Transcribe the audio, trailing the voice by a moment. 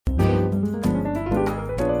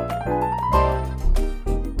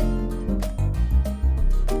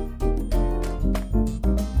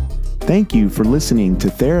Thank you for listening to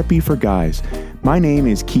Therapy for Guys. My name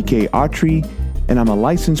is Kike Autry, and I'm a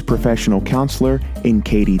licensed professional counselor in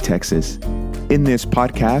Katy, Texas. In this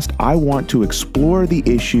podcast, I want to explore the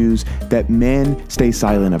issues that men stay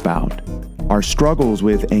silent about, our struggles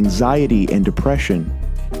with anxiety and depression,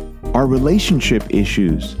 our relationship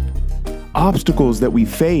issues, obstacles that we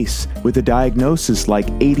face with a diagnosis like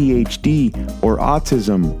ADHD or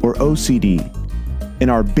autism or OCD,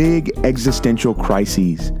 and our big existential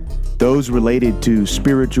crises, those related to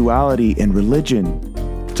spirituality and religion,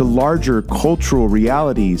 to larger cultural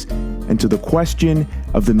realities, and to the question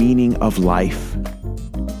of the meaning of life.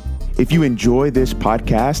 If you enjoy this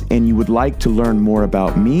podcast and you would like to learn more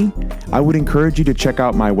about me, I would encourage you to check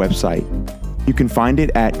out my website. You can find it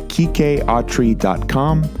at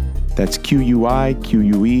kikeautry.com. That's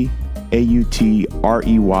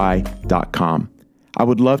KUIQUEAUTREY.com. I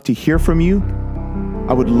would love to hear from you.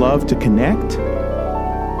 I would love to connect.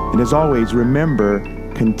 And as always, remember,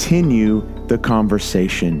 continue the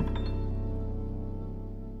conversation.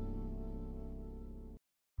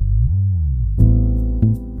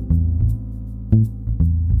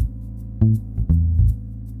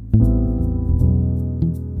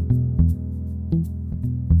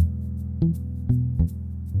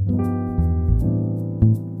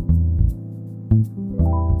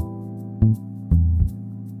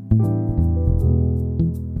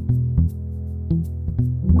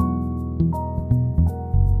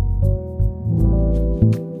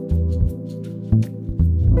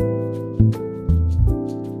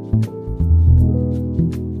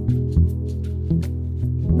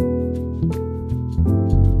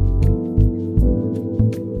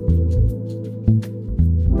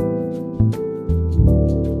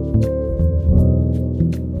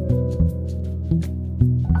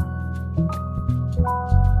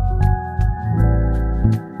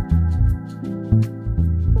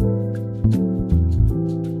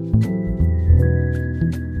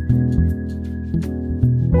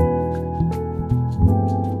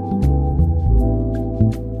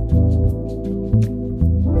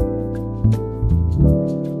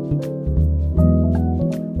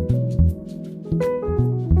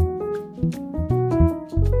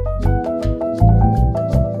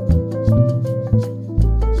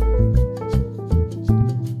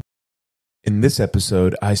 In this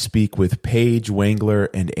episode, I speak with Paige Wangler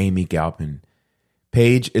and Amy Galpin.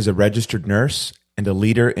 Paige is a registered nurse and a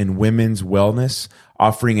leader in women's wellness,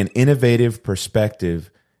 offering an innovative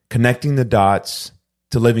perspective, connecting the dots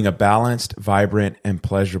to living a balanced, vibrant, and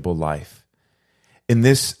pleasurable life. In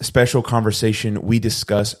this special conversation, we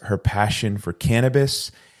discuss her passion for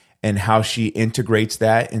cannabis and how she integrates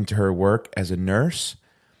that into her work as a nurse.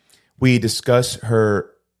 We discuss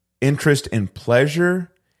her interest in pleasure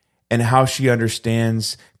and how she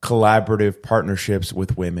understands collaborative partnerships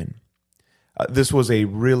with women. This was a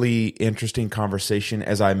really interesting conversation.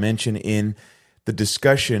 As I mentioned in the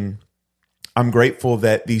discussion, I'm grateful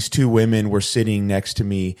that these two women were sitting next to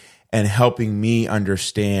me and helping me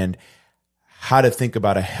understand how to think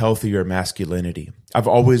about a healthier masculinity. I've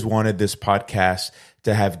always wanted this podcast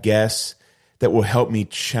to have guests that will help me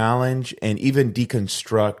challenge and even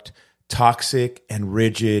deconstruct toxic and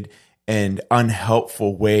rigid and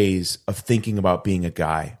unhelpful ways of thinking about being a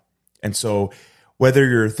guy. And so whether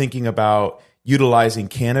you're thinking about utilizing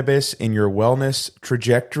cannabis in your wellness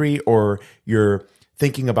trajectory, or you're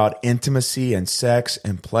thinking about intimacy and sex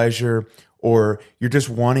and pleasure, or you're just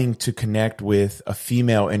wanting to connect with a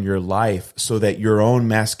female in your life so that your own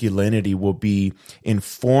masculinity will be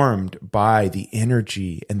informed by the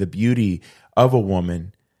energy and the beauty of a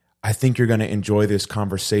woman, I think you're going to enjoy this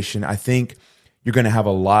conversation. I think you're going to have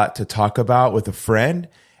a lot to talk about with a friend,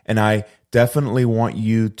 and I definitely want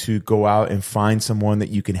you to go out and find someone that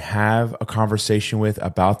you can have a conversation with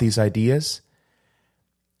about these ideas.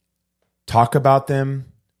 Talk about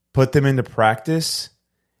them, put them into practice,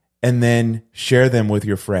 and then share them with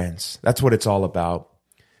your friends. That's what it's all about.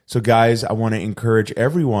 So guys, I want to encourage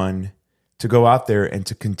everyone to go out there and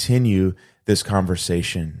to continue this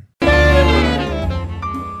conversation.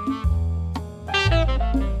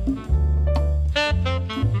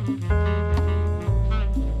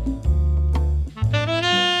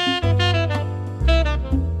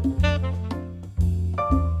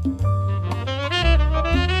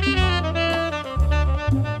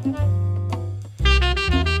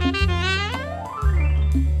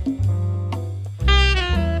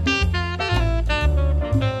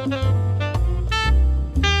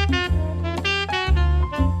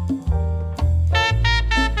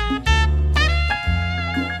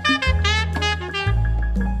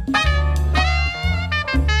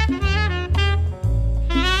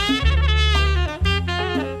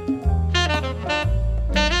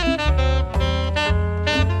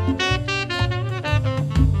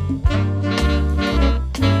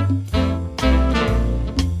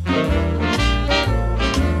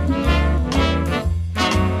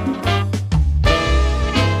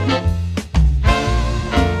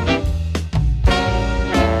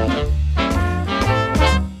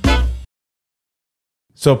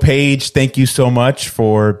 So Paige, thank you so much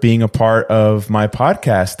for being a part of my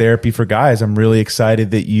podcast, Therapy for Guys. I'm really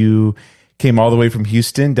excited that you came all the way from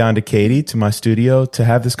Houston down to Katy to my studio to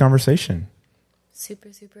have this conversation.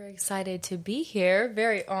 Super, super excited to be here.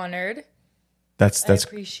 Very honored. That's I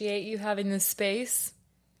appreciate you having this space.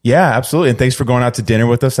 Yeah, absolutely. And thanks for going out to dinner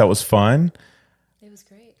with us. That was fun. It was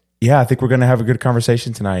great. Yeah, I think we're going to have a good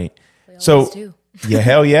conversation tonight. We always do. Yeah,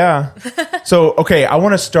 hell yeah. So, okay, I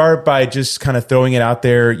want to start by just kind of throwing it out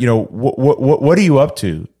there. You know, what are you up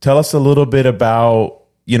to? Tell us a little bit about,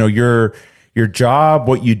 you know, your job,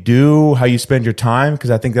 what you do, how you spend your time,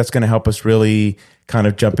 because I think that's going to help us really kind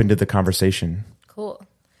of jump into the conversation. Cool.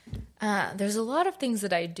 There's a lot of things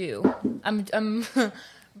that I do.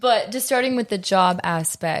 But just starting with the job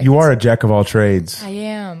aspect. You are a jack of all trades. I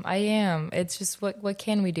am. It's just what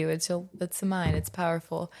can we do? It's the mind. It's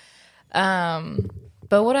powerful.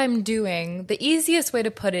 But what I'm doing, the easiest way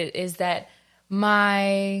to put it is that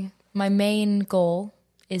my main goal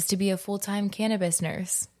is to be a full-time cannabis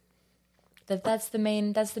nurse. That's the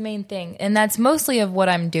main thing. And that's mostly of what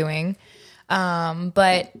I'm doing.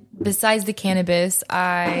 But besides the cannabis,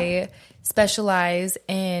 I specialize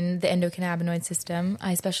in the endocannabinoid system.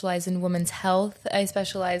 I specialize in women's health. I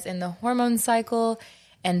specialize in the hormone cycle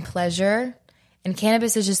and pleasure. And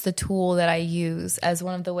cannabis is just the tool that I use as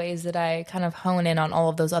one of the ways that I kind of hone in on all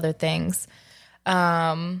of those other things. But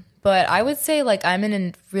I would say like I'm in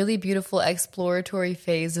a really beautiful exploratory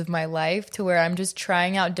phase of my life to where I'm just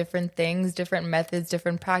trying out different things, different methods,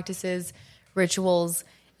 different practices, rituals,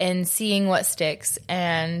 and seeing what sticks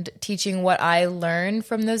and teaching what I learned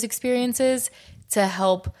from those experiences to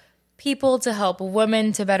help people, to help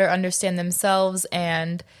women to better understand themselves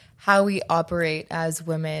and how we operate as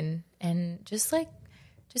women, and just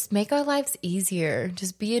make our lives easier,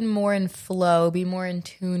 just more in flow, be more in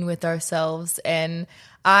tune with ourselves. And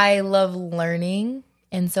I love learning.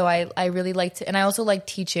 And so I really like to, and I also like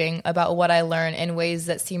teaching about what I learn in ways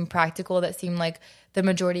that seem practical, that seem like the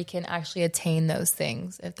majority can actually attain those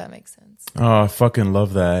things, if that makes sense. Oh, I fucking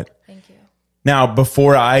love that. Thank you. Now,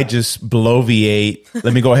 before I just bloviate,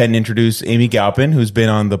 let me go ahead and introduce Amy Galpin, who's been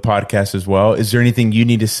on the podcast as well. Is there anything you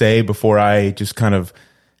need to say before I just kind of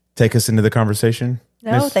take us into the conversation?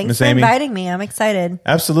 No, thanks for inviting me. I'm excited.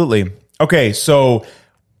 Absolutely. Okay, so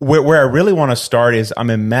where I really want to start is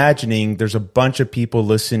I'm imagining there's a bunch of people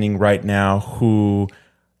listening right now who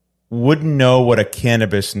wouldn't know what a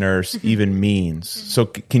cannabis nurse even means. So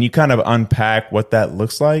can you kind of unpack what that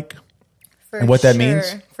looks like and what that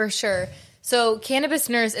means? For sure. So cannabis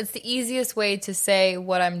nurse, it's the easiest way to say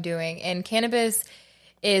what I'm doing. And cannabis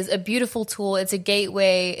is a beautiful tool. It's a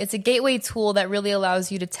gateway. It's a gateway tool that really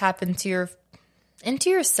allows you to tap into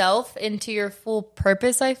yourself, into your full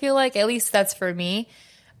purpose, I feel like. At least that's for me.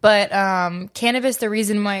 But cannabis, the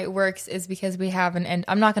reason why it works is because we have and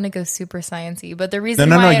I'm not going to go super sciencey, but the reason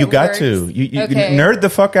why you got works, to. You nerd the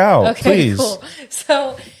fuck out, okay, please. Cool.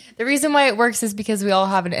 So the reason why it works is because we all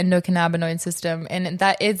have an endocannabinoid system, and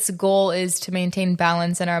that its goal is to maintain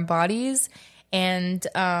balance in our bodies. And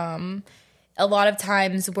a lot of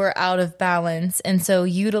times we're out of balance. And so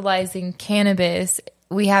utilizing cannabis,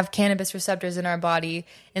 we have cannabis receptors in our body.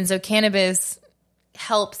 And so cannabis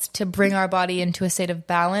helps to bring our body into a state of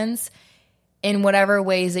balance in whatever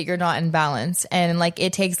ways that you're not in balance. And like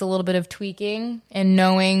it takes a little bit of tweaking and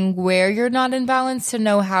knowing where you're not in balance to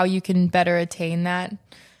know how you can better attain that.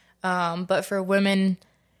 But for women,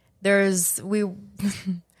 that's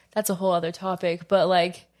a whole other topic, but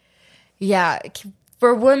like, yeah,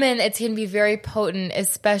 for women, it can be very potent,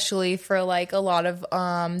 especially for like a lot of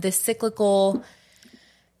the cyclical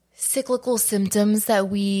symptoms that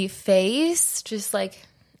we face, just like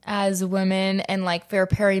as women, and like for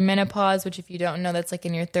perimenopause, which if you don't know, that's like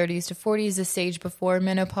in your 30s to 40s, the stage before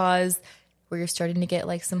menopause, where you're starting to get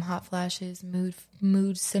like some hot flashes,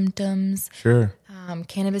 mood symptoms. Sure.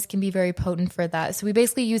 Cannabis can be very potent for that. So we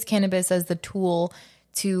basically use cannabis as the tool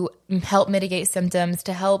to help mitigate symptoms,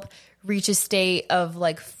 to help reach a state of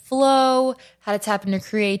like flow, how to tap into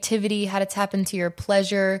creativity, how to tap into your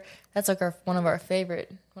pleasure. That's like one of my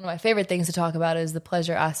favorite things to talk about is the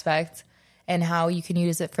pleasure aspect and how you can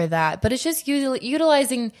use it for that. But it's just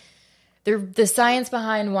utilizing the science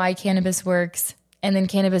behind why cannabis works, and then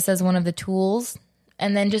cannabis as one of the tools,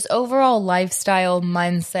 and then just overall lifestyle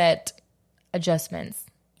mindset adjustments.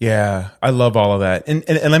 Yeah, I love all of that.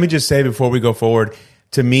 And let me just say before we go forward,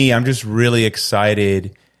 to me, I'm just really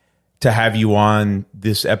excited to have you on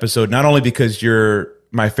this episode, not only because you're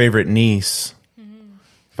my favorite niece,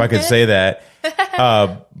 if I could say that,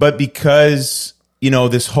 but because,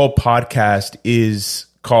 this whole podcast is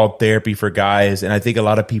called Therapy for Guys. And I think a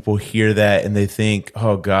lot of people hear that and they think,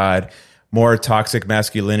 oh God, more toxic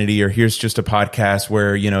masculinity, or here's just a podcast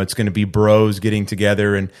where, it's going to be bros getting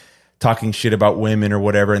together and talking shit about women or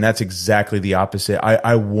whatever. And that's exactly the opposite.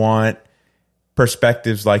 I want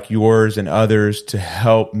perspectives like yours and others to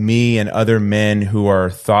help me and other men who are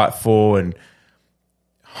thoughtful and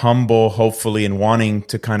humble, hopefully, and wanting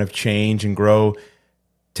to kind of change and grow,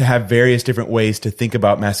 to have various different ways to think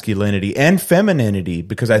about masculinity and femininity,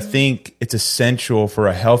 because I think it's essential for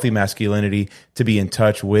a healthy masculinity to be in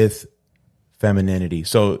touch with femininity.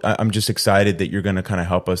 So I'm just excited that you're going to kind of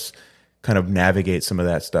help us kind of navigate some of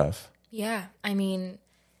that stuff. Yeah. I mean,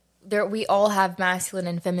 we all have masculine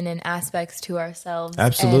and feminine aspects to ourselves.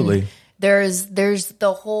 Absolutely. And there's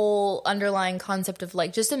the whole underlying concept of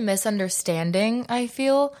like just a misunderstanding, I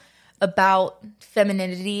feel, about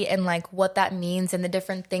femininity and like what that means and the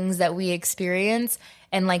different things that we experience,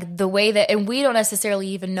 and like the way that, and we don't necessarily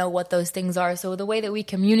even know what those things are. So the way that we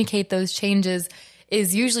communicate those changes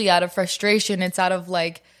is usually out of frustration. It's out of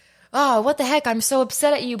like, oh, what the heck? I'm so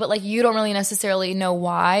upset at you. But like, you don't really necessarily know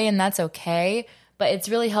why, and that's okay. But it's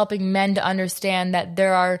really helping men to understand that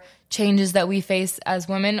there are changes that we face as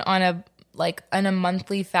women on a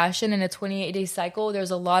monthly fashion in a 28-day cycle.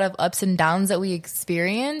 There's a lot of ups and downs that we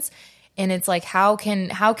experience. And it's like, how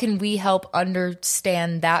can we help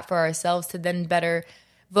understand that for ourselves to then better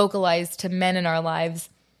vocalize to men in our lives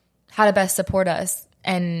how to best support us?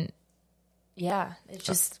 And yeah, it's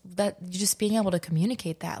just being able to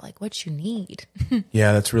communicate that, like what you need.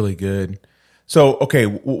 Yeah, that's really good. So, okay,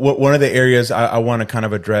 one of the areas I want to kind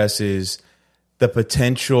of address is the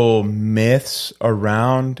potential myths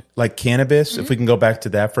around like cannabis. If we can go back to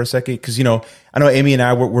that for a second, because I know Amy and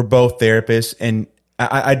I we're both therapists, and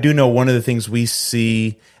I do know one of the things we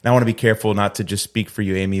see, and I want to be careful not to just speak for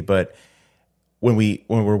you, Amy, but when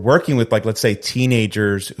we're working with, like, let's say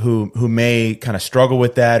teenagers who may kind of struggle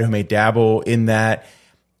with that, who may dabble in that,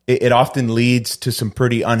 it often leads to some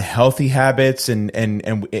pretty unhealthy habits, and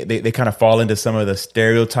they kind of fall into some of the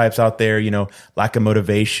stereotypes out there, lack of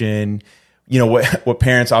motivation, what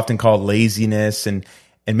parents often call laziness, and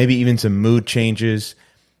maybe even some mood changes.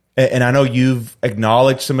 And I know you've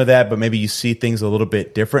acknowledged some of that, but maybe you see things a little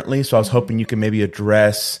bit differently. So I was hoping you can maybe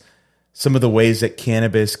address some of the ways that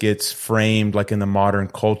cannabis gets framed, like in the modern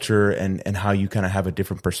culture, and how you kind of have a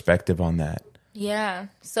different perspective on that. Yeah.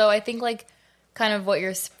 So I think like kind of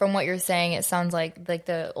from what you're saying, it sounds like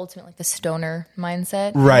the ultimate, like the stoner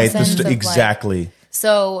mindset. Right. Exactly.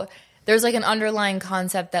 So there's like an underlying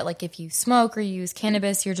concept that like if you smoke or use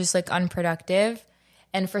cannabis, you're just like unproductive.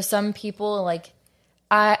 And for some people, like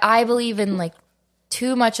I believe in like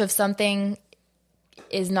too much of something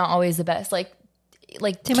is not always the best. Like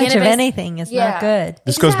too much of anything is not good.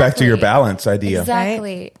 This goes back to your balance idea.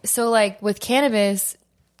 Exactly. Right? So like with cannabis,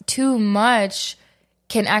 too much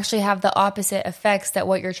can actually have the opposite effects that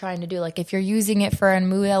what you're trying to do. Like if you're using it for a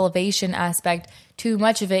mood elevation aspect, too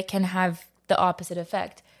much of it can have the opposite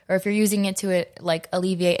effect. Or if you're using it to like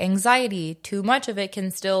alleviate anxiety, too much of it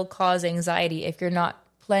can still cause anxiety if you're not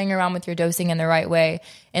playing around with your dosing in the right way,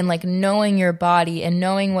 and like knowing your body and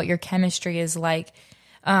knowing what your chemistry is like.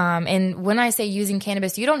 And when I say using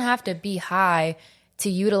cannabis, you don't have to be high to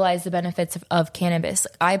utilize the benefits of cannabis.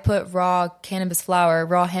 I put raw cannabis flower,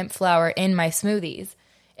 raw hemp flower in my smoothies,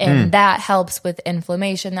 and that helps with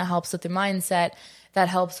inflammation. That helps with the mindset. That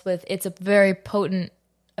helps with, it's a very potent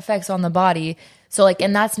effects on the body. So like,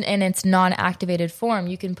 and that's in its non-activated form.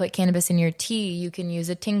 You can put cannabis in your tea. You can use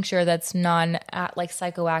a tincture that's like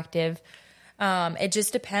psychoactive. It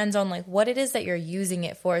just depends on like what it is that you're using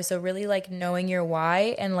it for. So really like knowing your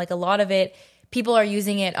why, and like a lot of it, people are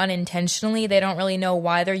using it unintentionally. They don't really know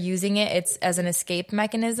why they're using it. It's as an escape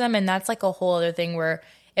mechanism. And that's like a whole other thing where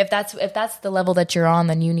if that's the level that you're on,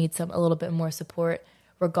 then you need a little bit more support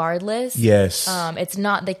regardless. Yes. It's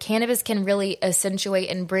not, the cannabis can really accentuate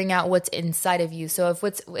and bring out what's inside of you. So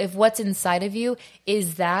if what's inside of you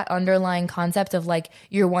is that underlying concept of like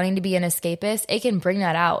you're wanting to be an escapist, it can bring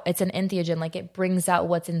that out. It's an entheogen, like it brings out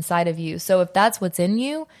what's inside of you. So if that's what's in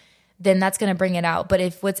you, then that's going to bring it out. But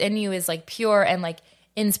if what's in you is like pure and like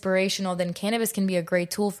inspirational, then cannabis can be a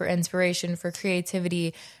great tool for inspiration, for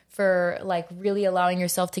creativity, for like really allowing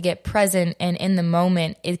yourself to get present and in the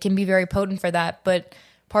moment. It can be very potent for that. But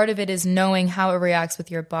part of it is knowing how it reacts with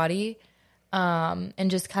your body, and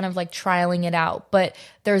just kind of like trialing it out. But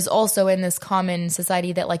there's also in this common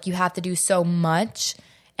society that like you have to do so much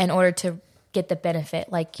in order to get the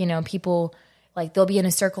benefit. Like, people like they'll be in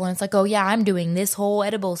a circle and it's like, oh yeah, I'm doing this whole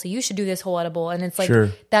edible, so you should do this whole edible. And it's like,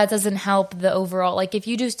 that doesn't help the overall. Like if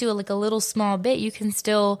you just do like a little small bit, you can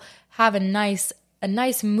still have a nice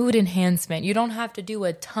mood enhancement. You don't have to do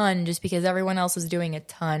a ton just because everyone else is doing a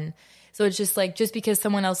ton. So it's just like, just because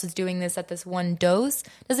someone else is doing this at this one dose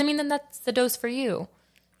doesn't mean that that's the dose for you.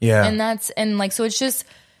 Yeah. And like, so it's just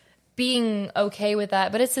being okay with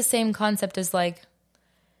that. But it's the same concept as like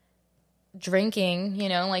drinking, you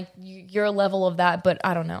know, like you're a level of that, but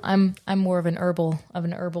I don't know. I'm more of an herbal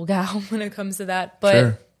gal when it comes to that. But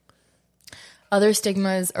sure. Other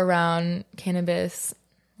stigmas around cannabis.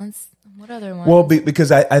 What other ones? Well,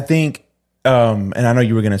 because I think, and I know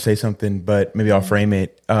you were going to say something, but maybe I'll frame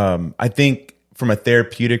it. I think from a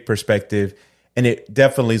therapeutic perspective, and it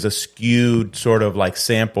definitely is a skewed sort of like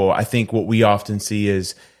sample. I think what we often see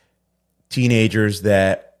is teenagers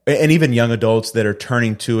that, and even young adults that are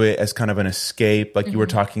turning to it as kind of an escape, like you were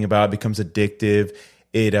talking about, it becomes addictive.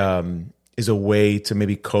 It is a way to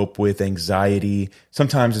maybe cope with anxiety.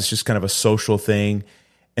 Sometimes it's just kind of a social thing.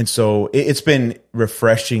 And so it's been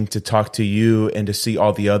refreshing to talk to you and to see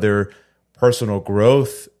all the other personal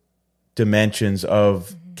growth dimensions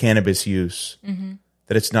of cannabis use,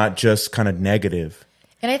 that it's not just kind of negative.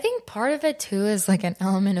 And I think part of it too is like an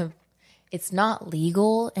element of it's not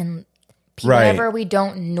legal, and whenever we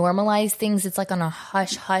don't normalize things, it's like on a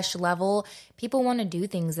hush level. People want to do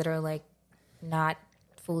things that are like not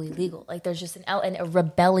fully legal. Like there's just a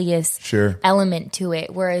rebellious element to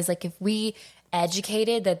it. Whereas like if we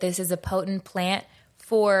educated that this is a potent plant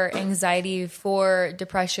for anxiety, for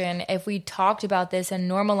depression, if we talked about this and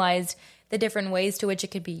normalized the different ways to which it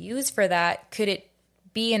could be used for that, could it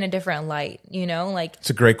be in a different light? You know, like it's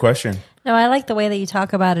a great question. No, I like the way that you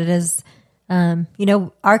talk about it is, you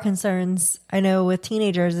know, our concerns, I know with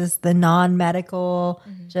teenagers is the non-medical,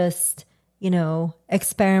 just, you know,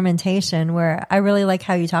 experimentation, where I really like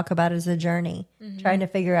how you talk about it as a journey, trying to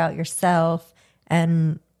figure out yourself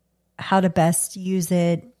and how to best use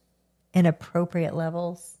it in appropriate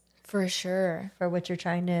levels. For sure. For what you're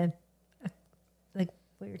trying to, like,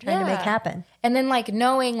 what you're trying to make happen. And then like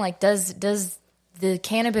knowing like, does the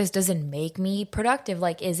cannabis doesn't make me productive?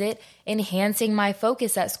 Like, is it enhancing my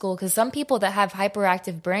focus at school? Because some people that have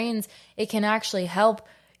hyperactive brains, it can actually help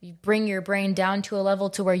you bring your brain down to a level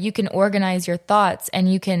to where you can organize your thoughts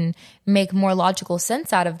and you can make more logical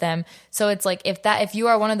sense out of them. So it's like if you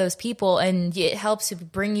are one of those people and it helps to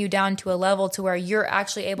bring you down to a level to where you're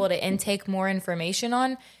actually able to intake more information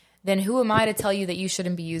on, then who am I to tell you that you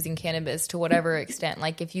shouldn't be using cannabis to whatever extent?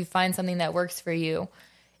 Like if you find something that works for you,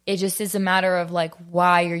 it just is a matter of like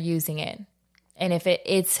why you're using it. And if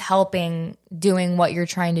it's helping doing what you're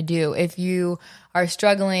trying to do. If you are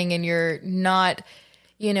struggling and you're not,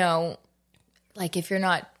 you know, like if you're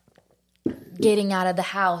not getting out of the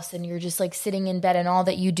house and you're just like sitting in bed and all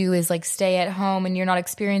that you do is like stay at home and you're not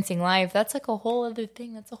experiencing life, that's like a whole other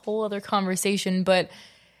thing. That's a whole other conversation. But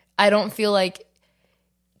I don't feel like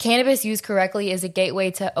cannabis used correctly is a gateway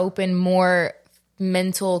to open more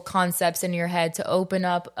mental concepts in your head, to open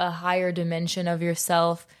up a higher dimension of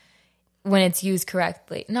yourself when it's used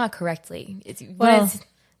correctly. Not correctly. When it's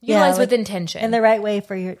utilized with intention. And the right way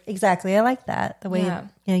for your, exactly. I like that. The way, you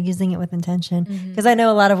know, using it with intention. Because I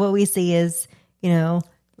know a lot of what we see is, you know,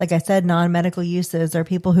 like I said, non-medical uses or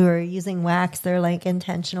people who are using wax, they're like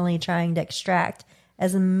intentionally trying to extract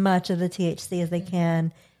as much of the THC as they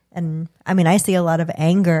can. And I mean, I see a lot of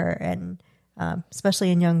anger and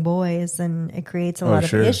especially in young boys, and it creates a lot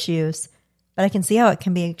of issues. But I can see how it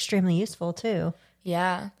can be extremely useful too.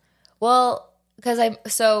 Yeah. Well, because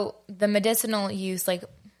so the medicinal use, like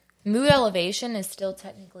mood elevation is still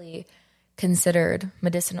technically considered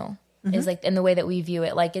medicinal, is like in the way that we view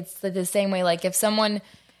it. Like it's the same way, like if someone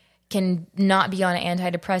can not be on an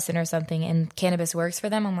antidepressant or something and cannabis works for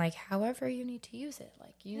them, I'm like, however you need to use it,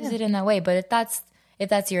 like use it in that way. But if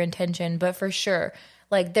that's your intention, but for sure,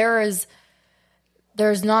 like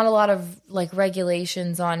there's not a lot of like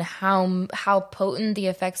regulations on how potent the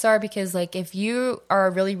effects are, because like if you are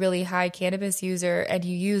a really, really high cannabis user and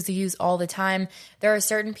you use all the time, there are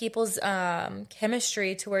certain people's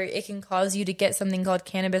chemistry to where it can cause you to get something called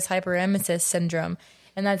cannabis hyperemesis syndrome.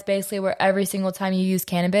 And that's basically where every single time you use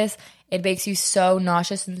cannabis, it makes you so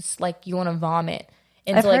nauseous and it's like you want to vomit.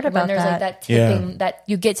 And I've so like heard about when there's that. like that tipping, that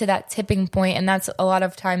you get to that tipping point, and that's a lot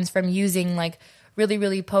of times from using like really,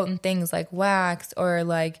 really potent things like wax or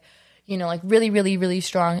like, you know, like really, really, really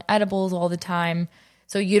strong edibles all the time.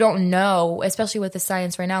 So you don't know, especially with the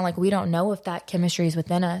science right now, like we don't know if that chemistry is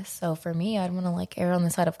within us. So for me, I'd want to like err on the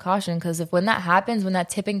side of caution, because when that happens, when that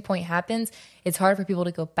tipping point happens, it's hard for people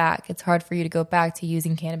to go back. It's hard for you to go back to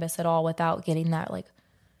using cannabis at all without getting that like.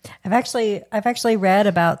 I've actually read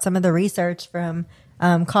about some of the research from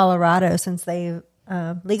Colorado since they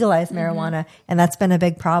legalized marijuana, and that's been a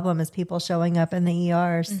big problem, is people showing up in the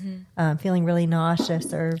ERs feeling really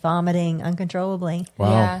nauseous or vomiting uncontrollably. Wow.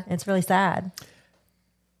 Yeah. It's really sad.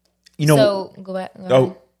 You know, so go back. Go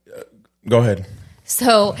ahead. Go ahead.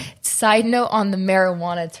 So, side note on the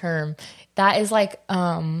marijuana term, that is like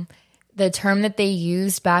the term that they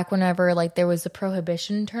used back whenever like there was the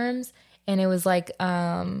prohibition terms, and it was like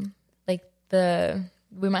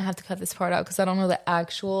we might have to cut this part out because I don't know the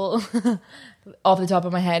actual off the top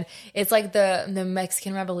of my head. It's like the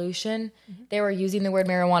Mexican Revolution. They were using the word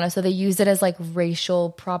marijuana, so they used it as like racial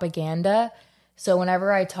propaganda. So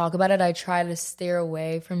whenever I talk about it, I try to steer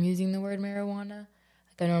away from using the word marijuana.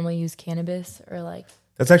 Like I normally use cannabis or like.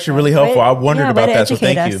 That's actually really helpful. I wondered about that, so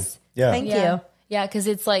thank you. Yeah, thank you. Yeah, because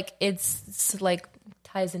it's like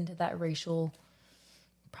ties into that racial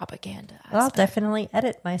propaganda aspect. Well, I'll definitely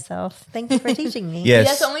edit myself. Thank you for teaching me.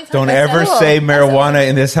 Yes. Don't ever say marijuana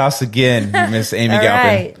in this house again, Miss Amy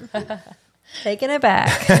Galpin. Right. Taking it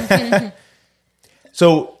back.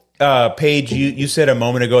 So, Paige, you said a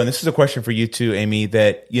moment ago, and this is a question for you too, Amy,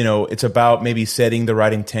 that, you know, it's about maybe setting the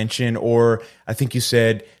right intention, or I think you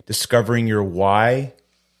said discovering your why,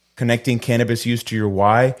 connecting cannabis use to your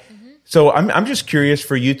why. So I'm just curious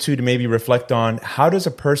for you two to maybe reflect on, how does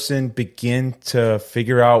a person begin to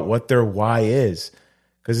figure out what their why is?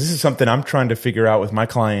 Because this is something I'm trying to figure out with my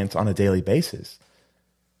clients on a daily basis.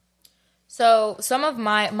 So some of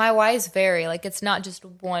my whys vary. Like it's not just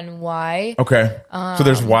one why. Okay. So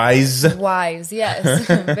there's whys. Whys, yes.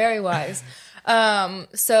 Very wise.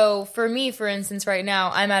 So for me, for instance, right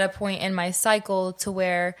now, I'm at a point in my cycle to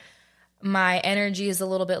where my energy is a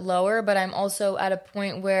little bit lower, but I'm also at a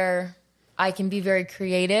point where I can be very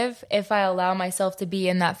creative if I allow myself to be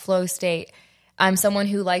in that flow state. I'm someone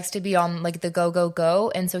who likes to be on like the go, go,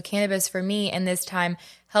 go. And so cannabis for me in this time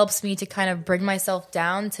helps me to kind of bring myself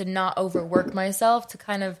down, to not overwork myself, to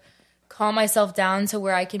kind of calm myself down to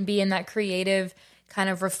where I can be in that creative, kind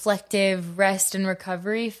of reflective rest and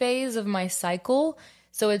recovery phase of my cycle.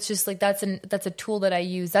 So it's just like that's a tool that I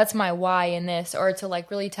use. That's my why in this, or to like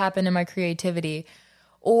really tap into my creativity.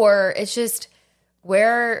 Or it's just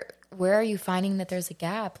where are you finding that there's a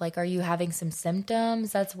gap? Like, are you having some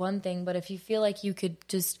symptoms? That's one thing. But if you feel like you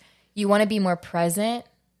want to be more present,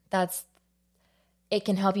 it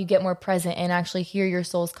can help you get more present and actually hear your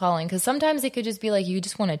soul's calling. Because sometimes it could just be like you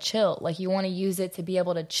just want to chill. Like you want to use it to be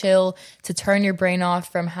able to chill, to turn your brain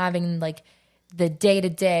off from having like the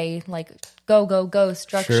day-to-day, like go, go, go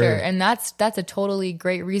structure. Sure. And that's a totally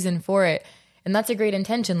great reason for it. And that's a great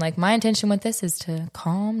intention. Like my intention with this is to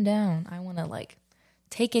calm down. I want to like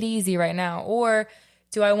take it easy right now. Or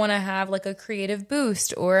do I want to have like a creative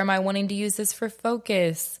boost? Or am I wanting to use this for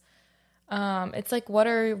focus? It's like, what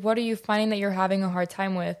are you finding that you're having a hard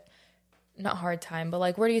time with? Not hard time, but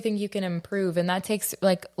like, where do you think you can improve? And that takes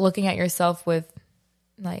like looking at yourself with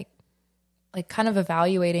like kind of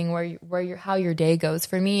evaluating how your day goes.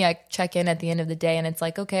 For me, I check in at the end of the day and it's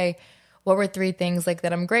like, okay, what were 3 things like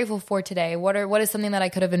that I'm grateful for today? What is something that I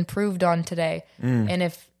could have improved on today? And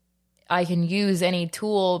if I can use any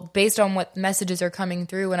tool based on what messages are coming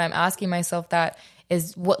through, and I'm asking myself that,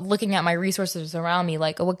 is looking at my resources around me,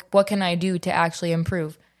 like what can I do to actually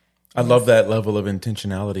improve? I love that level of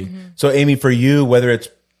intentionality. So Amy, for you, whether it's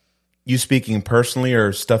you speaking personally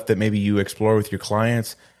or stuff that maybe you explore with your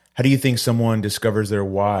clients, how do you think someone discovers their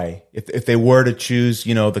why? If they were to choose,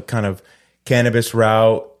 you know, the kind of cannabis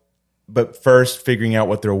route, but first figuring out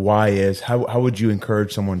what their why is, how would you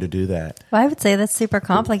encourage someone to do that? Well, I would say that's super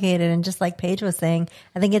complicated. And just like Paige was saying,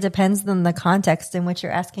 I think it depends on the context in which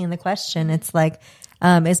you're asking the question. It's like,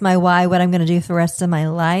 is my why what I'm going to do for the rest of my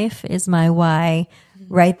life? Is my why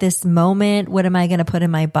right this moment? What am I going to put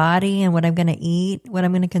in my body and what I'm going to eat, what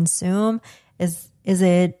I'm going to consume? Is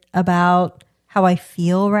it about how I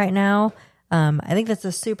feel right now? I think that's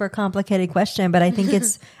a super complicated question, but I think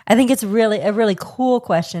it's really a really cool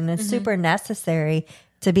question. It's super necessary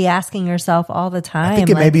to be asking yourself all the time. I think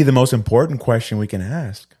it may be the most important question we can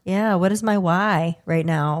ask. Yeah. What is my why right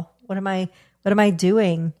now? What am I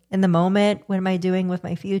doing in the moment? What am I doing with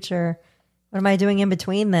my future? What am I doing in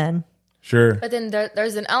between then? Sure. But then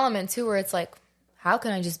there's an element too where it's like, how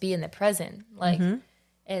can I just be in the present? Like,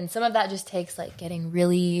 and some of that just takes like getting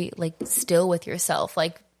really like still with yourself,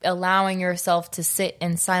 like allowing yourself to sit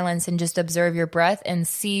in silence and just observe your breath and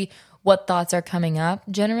see what thoughts are coming up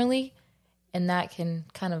generally. And that can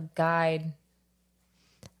kind of guide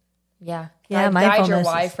your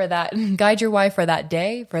why for that, guide your why for that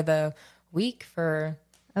day, for the week, for.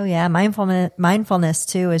 Oh yeah. Mindfulness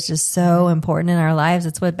too is just so important in our lives.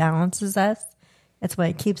 It's what balances us. It's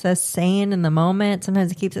what keeps us sane in the moment.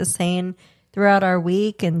 Sometimes it keeps us sane throughout our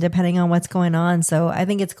week and depending on what's going on. So I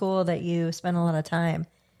think it's cool that you spend a lot of time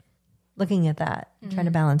looking at that, trying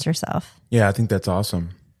to balance yourself. Yeah, I think that's awesome.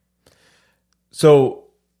 So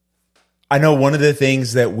I know one of the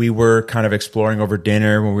things that we were kind of exploring over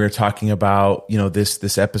dinner when we were talking about,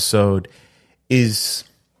 this episode is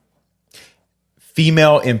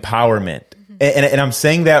female empowerment. And I'm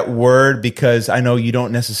saying that word because I know you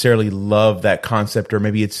don't necessarily love that concept, or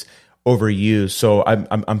maybe it's overused. So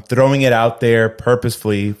I'm throwing it out there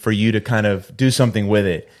purposefully for you to kind of do something with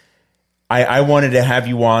it. I wanted to have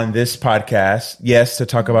you on this podcast, yes, to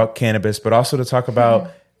talk about cannabis, but also to talk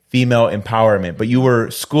about female empowerment. But you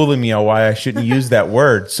were schooling me on why I shouldn't use that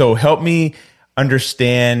word. So help me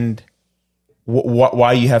understand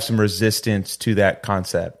why you have some resistance to that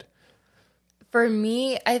concept. For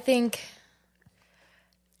me, I think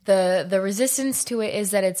the resistance to it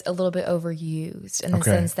is that it's a little bit overused in the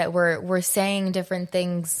sense that we're saying different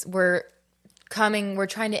things. We're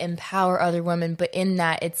trying to empower other women, but in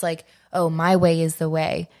that it's like, oh, my way is the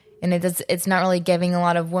way. And it's not really giving a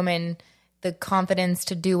lot of women the confidence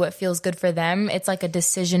to do what feels good for them. It's like a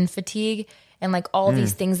decision fatigue and like all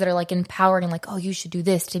these things that are like empowering, like, oh, you should do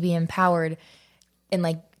this to be empowered. And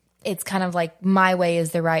like, it's kind of like my way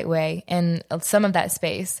is the right way. And some of that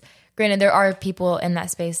space, granted, there are people in that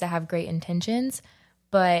space that have great intentions,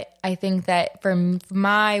 but I think that for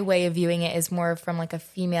my way of viewing it is more from like a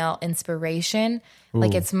female inspiration. Ooh.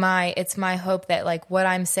 Like it's my hope that like what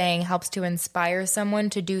I'm saying helps to inspire someone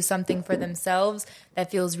to do something for themselves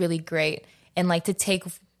that feels really great. And like to take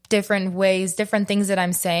different ways, different things that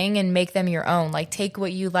I'm saying and make them your own. Like take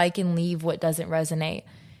what you like and leave what doesn't resonate.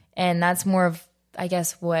 And that's more of, I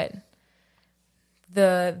guess, what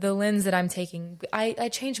the lens that I'm taking. I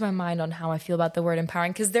changed my mind on how I feel about the word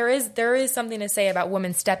empowering, because there is something to say about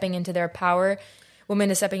women stepping into their power,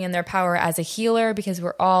 women stepping in their power as a healer, because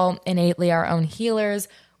we're all innately our own healers.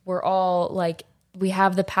 We're all like, we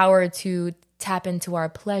have the power to tap into our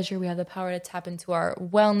pleasure. We have the power to tap into our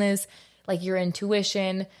wellness, like your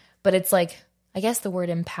intuition. But it's like, I guess the word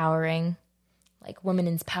empowering, like women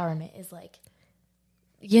empowerment is like,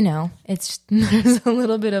 it's there's a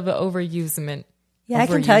little bit of an overusement. Yeah, I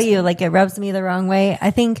can tell you, like, it rubs me the wrong way.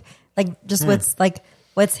 I think, like, just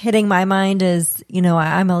what's hitting my mind is,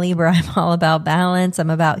 I'm a Libra. I'm all about balance. I'm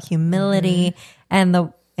about humility. And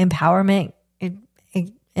the empowerment, it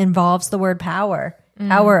involves the word power,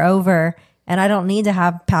 power over. And I don't need to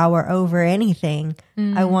have power over anything.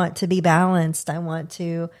 I want to be balanced. I want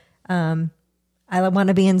to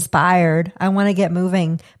be inspired. I want to get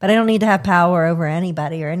moving. But I don't need to have power over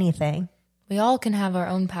anybody or anything. We all can have our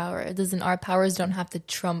own power. Our powers don't have to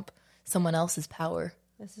trump someone else's power.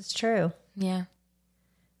 This is true. Yeah.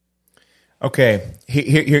 Okay.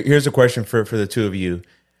 Here's a question for the two of you.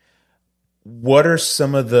 What are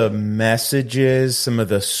some of the messages, some of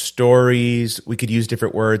the stories, we could use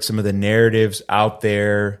different words, some of the narratives out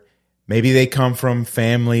there? Maybe they come from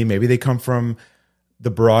family. Maybe they come from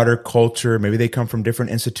the broader culture. Maybe they come from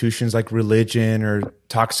different institutions like religion or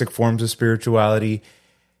toxic forms of spirituality.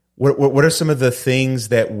 What are some of the things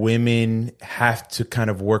that women have to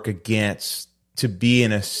kind of work against to be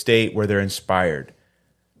in a state where they're inspired?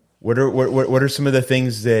 What are some of the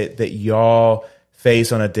things that y'all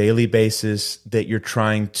face on a daily basis that you're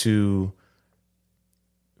trying to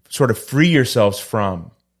sort of free yourselves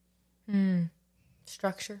from?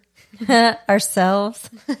 Structure. Ourselves.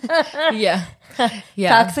 Yeah.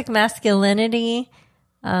 Toxic masculinity.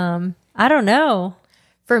 I don't know.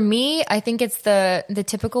 For me, I think it's the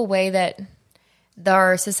typical way that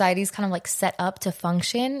our society's kind of like set up to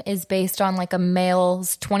function is based on like a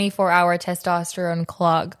male's 24-hour testosterone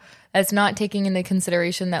clog. That's not taking into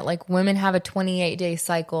consideration that like women have a 28-day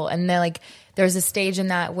cycle, and then like there's a stage in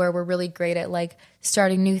that where we're really great at like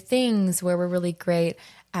starting new things, where we're really great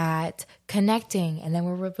at connecting, and then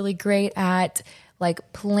we're really great at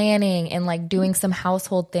like planning and like doing some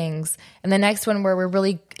household things. And the next one where we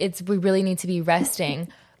really need to be resting.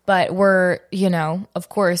 But we're, of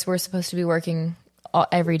course, we're supposed to be working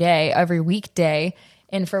every day, every weekday.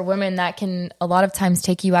 And for women, that can a lot of times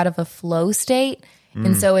take you out of a flow state.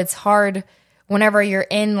 And so it's hard whenever you're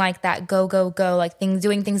in like that go, like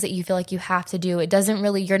doing things that you feel like you have to do. It doesn't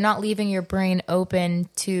really, you're not leaving your brain open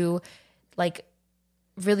to like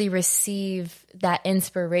really receive that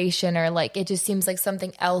inspiration, or like it just seems like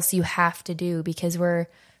something else you have to do, because we're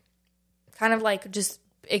kind of like just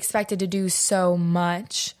expected to do so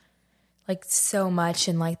much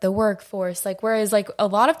in like the workforce. Like whereas like a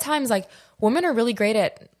lot of times like women are really great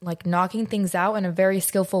at like knocking things out in a very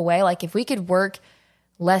skillful way. Like if we could work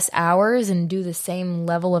less hours and do the same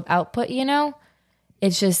level of output,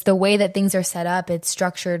 it's just the way that things are set up. It's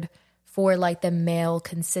structured for like the male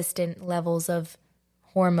consistent levels of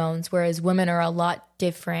hormones, whereas women are a lot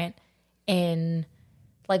different in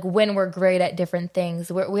like when we're great at different things.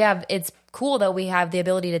 It's cool that we have the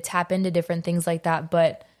ability to tap into different things like that,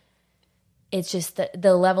 but it's just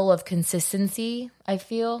the level of consistency, I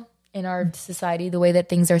feel, in our society, the way that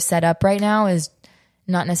things are set up right now is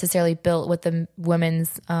not necessarily built with the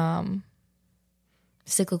women's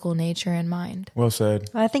cyclical nature in mind. Well said.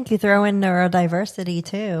 I think you throw in neurodiversity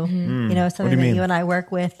too. You know, something that you and I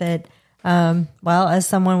work with that, well, as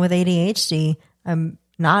someone with ADHD, I'm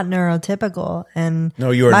not neurotypical, and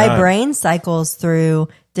no, you are my not. brain cycles through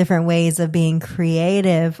different ways of being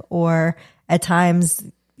creative, or at times,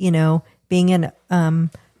 you know, being in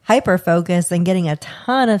hyper focus and getting a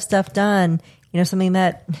ton of stuff done. You know, something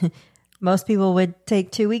that most people would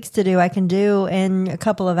take 2 weeks to do, I can do in a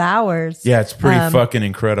couple of hours. Yeah, it's pretty fucking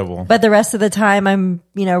incredible. But the rest of the time I'm,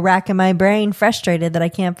 you know, racking my brain, frustrated that I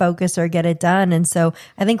can't focus or get it done. And so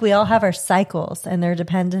I think we all have our cycles, and they're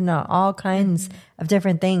dependent on all kinds of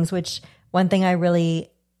different things, which one thing I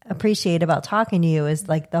really appreciate about talking to you is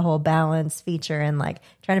like the whole balance feature, and like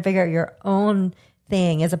trying to figure out your own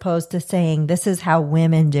thing, as opposed to saying, this is how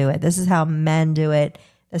women do it, this is how men do it,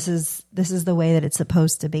 this is the way that it's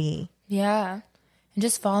supposed to be. Yeah. And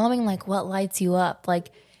just following like what lights you up.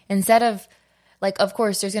 Like instead of like, of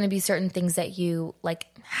course there's going to be certain things that you like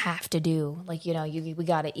have to do. Like, you know, we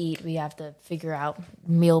got to eat. We have to figure out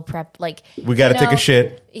meal prep. Like we got to take a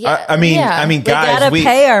shit. Yeah, I mean, guys, we gotta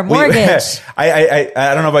pay our mortgage. I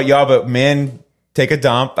don't know about y'all, but men take a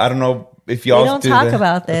dump. I don't know if y'all we don't talk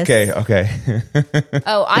about this. Okay.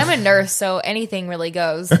 Oh, I'm a nurse, so anything really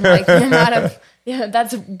goes. Like the amount of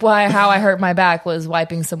that's how I hurt my back was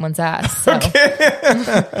wiping someone's ass. So.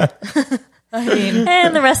 I mean,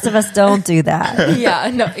 and the rest of us don't do that. Yeah,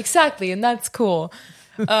 no, exactly, and that's cool.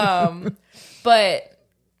 But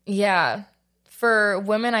yeah, for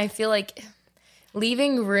women, I feel like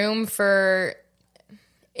leaving room for,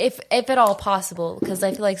 if at all possible, because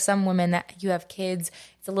I feel like some women that you have kids,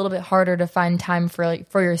 it's a little bit harder to find time for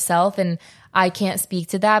yourself, and I can't speak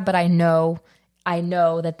to that, but I know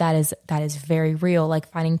that is very real.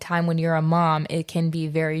 Like finding time when you're a mom, it can be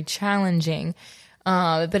very challenging.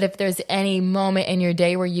 But if there's any moment in your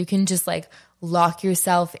day where you can just like lock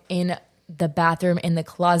yourself in the bathroom, in the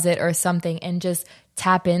closet or something, and just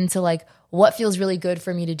tap into like what feels really good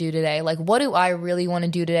for me to do today. Like what do I really want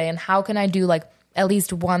to do today, and how can I do like at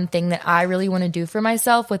least one thing that I really want to do for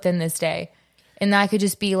myself within this day. And that could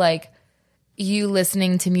just be like you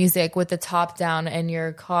listening to music with the top down in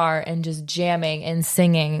your car and just jamming and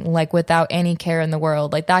singing like without any care in the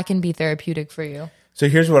world. Like that can be therapeutic for you. So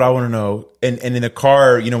here's what I want to know. And in the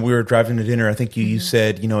car, you know, we were driving to dinner. I think you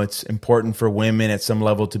said, you know, it's important for women at some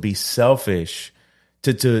level to be selfish,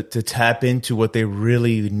 to tap into what they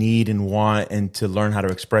really need and want, and to learn how to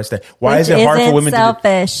express that. Why is it hard for women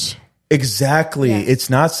selfish? Exactly. Yes. It's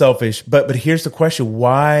not selfish. But here's the question.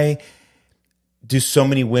 Why do so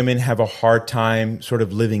many women have a hard time sort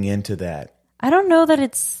of living into that? I don't know that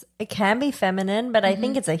it can be feminine, but I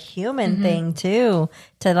think it's a human thing too,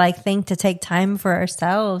 to like think to take time for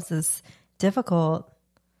ourselves is difficult.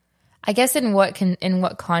 I guess in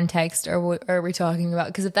what context are we talking about?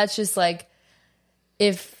 Because if that's just like,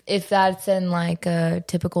 if that's in like a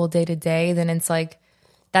typical day to day, then it's like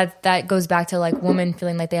that goes back to like women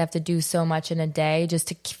feeling like they have to do so much in a day just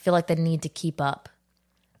to feel like they need to keep up.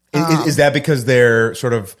 Is that because they're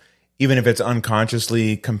sort of, even if it's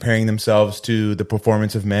unconsciously, comparing themselves to the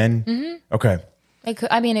performance of men? Mm-hmm. Okay. It could,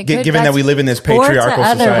 I mean, it Given could, that we live in this Or patriarchal to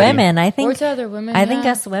other society. women. I think or to other women. I think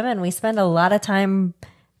us women, we spend a lot of time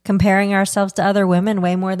comparing ourselves to other women,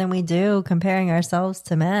 way more than we do comparing ourselves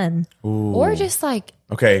to men. Or just like,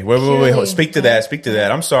 Okay, wait. Speak to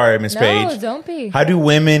that. I'm sorry, Miss Page. no, don't be. How do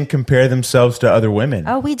women compare themselves to other women?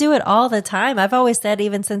 Oh, we do it all the time. I've always said,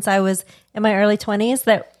 even since I was in my early 20s,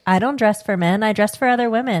 that I don't dress for men. I dress for other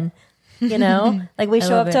women. You know, like we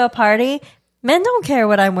show up to a party. Men don't care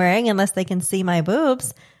what I'm wearing unless they can see my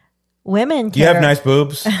boobs. Women care. You have nice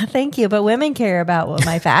boobs. Thank you. But women care about what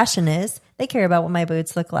my fashion is. They care about what my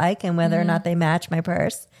boots look like and whether or not they match my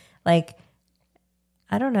purse. Like,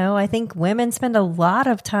 I don't know. I think women spend a lot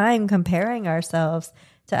of time comparing ourselves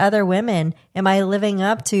to other women. Am I living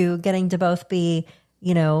up to getting to both be,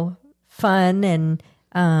 you know, fun and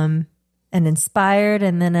inspired?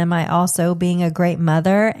 And then am I also being a great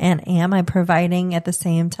mother? And am I providing at the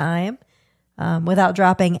same time without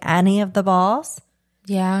dropping any of the balls?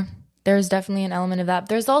 Yeah, there's definitely an element of that.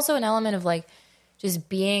 There's also an element of like just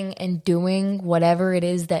being and doing whatever it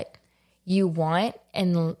is that you want,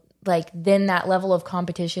 and like then that level of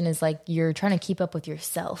competition is like you're trying to keep up with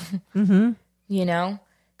yourself. Mm-hmm. You know,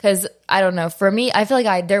 because I don't know. For me, I feel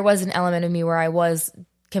like there was an element of me where I was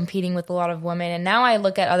competing with a lot of women, and now I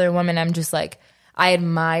look at other women, I'm just like, I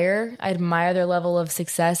admire their level of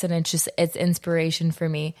success, and it's inspiration for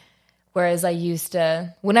me. Whereas I used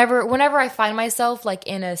to, whenever I find myself like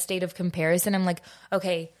in a state of comparison, I'm like,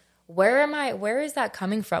 okay, where is that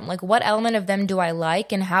coming from? Like, what element of them do I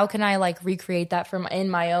like, and how can I like recreate that in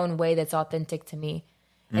my own way that's authentic to me?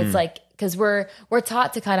 It's like, because we're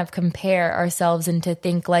taught to kind of compare ourselves and to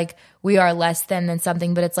think like we are less than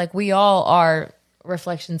something, but it's like we all are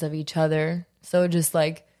reflections of each other. So just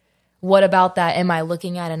like, what about that am I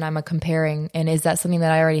looking at and I'm comparing? And is that something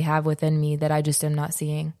that I already have within me that I just am not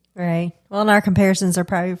seeing? Right. Well, and our comparisons are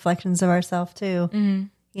probably reflections of ourselves too. Mm-hmm.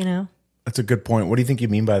 You know? That's a good point. What do you think you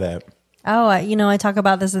mean by that? Oh, I talk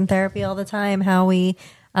about this in therapy all the time, how we,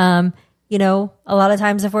 a lot of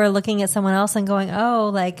times if we're looking at someone else and going, oh,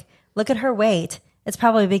 like, look at her weight, it's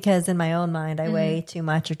probably because in my own mind I weigh too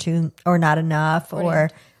much or not enough, or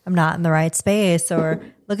I'm not in the right space, or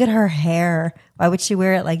look at her hair. Why would she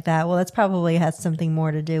wear it like that? Well, that's probably has something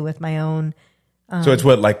more to do with my own. So it's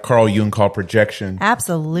what like Carl Jung called projection.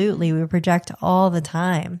 Absolutely. We project all the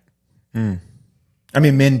time. I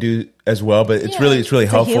mean, men do as well, but it's really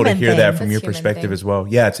helpful to hear that from your perspective as well.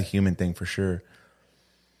 Yeah, it's a human thing for sure.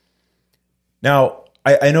 Now,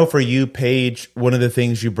 I know for you, Paige, one of the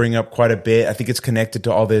things you bring up quite a bit, I think it's connected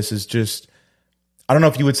to all this, is just, I don't know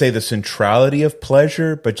if you would say the centrality of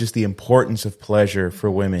pleasure, but just the importance of pleasure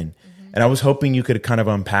for women. And I was hoping you could kind of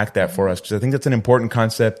unpack that for us, because I think that's an important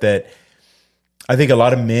concept that I think a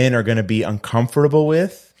lot of men are going to be uncomfortable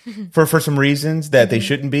with for some reasons that they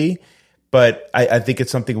shouldn't be. But I think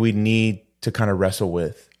it's something we need to kind of wrestle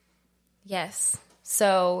with. Yes.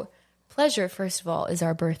 So pleasure, first of all, is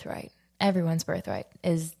our birthright. Everyone's birthright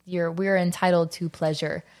is we're entitled to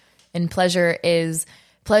pleasure. And pleasure is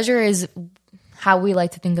how we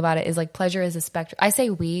like to think about it, is like pleasure is a spectrum. I say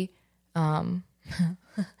we,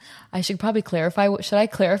 I should probably clarify. Should I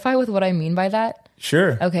clarify with what I mean by that?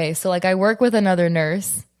 Sure. Okay. So like I work with another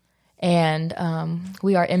nurse, and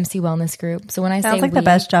we are MC Wellness Group. So when I Sounds say like the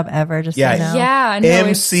best job ever, just so you know. Yeah. No,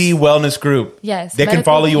 MC Wellness Group. Yes. They can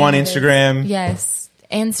follow you on Instagram. Yes.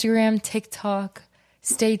 Instagram, TikTok.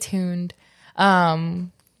 Stay tuned.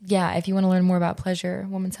 If you want to learn more about pleasure,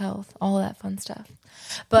 women's health, all of that fun stuff.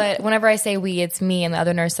 But whenever I say we, it's me and the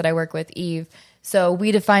other nurse that I work with, Eve. So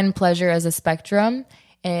we define pleasure as a spectrum,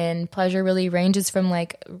 and pleasure really ranges from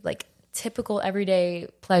like typical everyday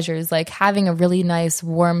pleasures, like having a really nice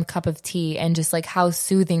warm cup of tea and just like how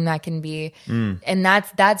soothing that can be. And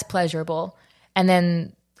that's pleasurable. And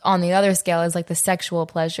then on the other scale is like the sexual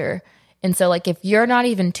pleasure. And so like if you're not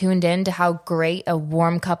even tuned in to how great a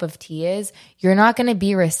warm cup of tea is, you're not going to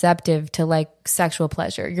be receptive to like sexual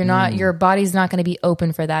pleasure. Your body's not going to be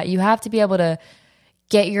open for that. You have to be able to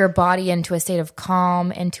get your body into a state of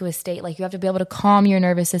calm, into a state like you have to be able to calm your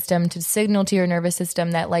nervous system, to signal to your nervous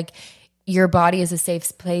system that like your body is a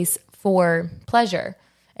safe place for pleasure.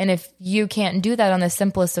 And if you can't do that on the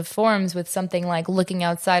simplest of forms with something like looking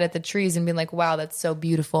outside at the trees and being like, wow, that's so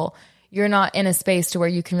beautiful, you're not in a space to where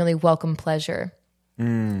you can really welcome pleasure.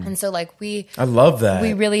 And so like I love that.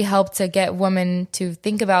 We really help to get women to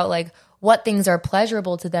think about like what things are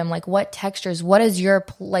pleasurable to them, like what textures, what is your,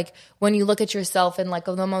 like when you look at yourself in like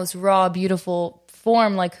the most raw, beautiful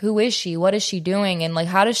form, like who is she? What is she doing? And like,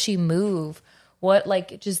 how does she move? What,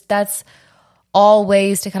 like, just that's all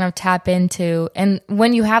ways to kind of tap into. And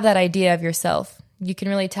when you have that idea of yourself, you can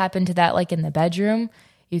really tap into that, like in the bedroom.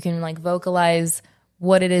 You can like vocalize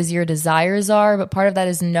what it is your desires are, but part of that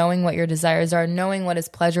is knowing what your desires are, knowing what is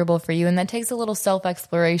pleasurable for you, and that takes a little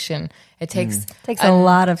self-exploration. It takes a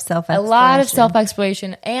lot of self-exploration. A lot of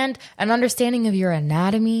self-exploration and an understanding of your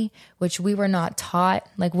anatomy, which we were not taught.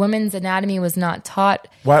 Like women's anatomy was not taught.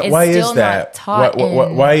 Why is that?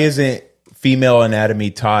 Why isn't female anatomy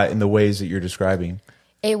taught in the ways that you're describing?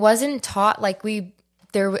 It wasn't taught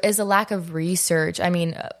there is a lack of research. I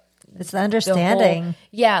mean, it's the understanding.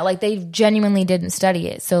 Like they genuinely didn't study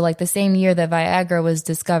it. So like the same year that Viagra was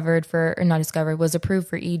was approved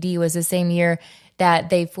for ED was the same year that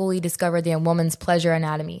they fully discovered the woman's pleasure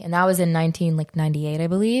anatomy. And that was in 1998, I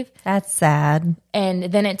believe. That's sad. And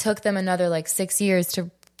then it took them another like 6 years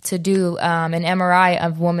to do an MRI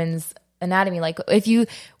of woman's anatomy. Like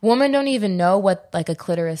women don't even know what like a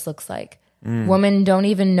clitoris looks like. Women don't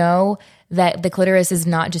even know that the clitoris is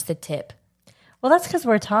not just a tip. Well, that's because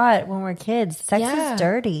we're taught when we're kids, sex is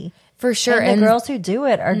dirty. For sure. And the girls who do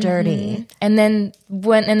it are dirty. And then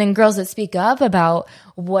girls that speak up about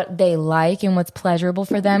what they like and what's pleasurable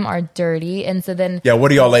for them are dirty. And so then... Yeah, what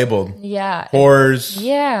are y'all labeled? Yeah. Whores.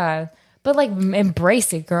 Yeah. But like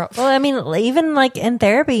embrace it, girl. Well, I mean, even like in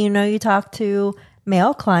therapy, you talk to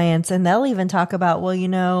male clients and they'll even talk about,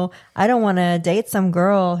 well, I don't want to date some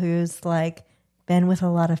girl who's like been with a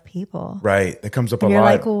lot of people. Right. That comes up And a you're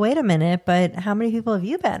lot. like, well, wait a minute, but how many people have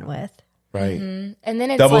you been with? Right. And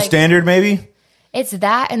then it's double like, standard, maybe? it's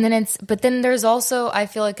that. And then but then there's also, I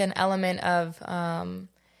feel like, an element of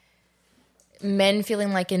men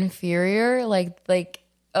feeling like inferior. Like,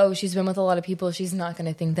 oh, she's been with a lot of people. She's not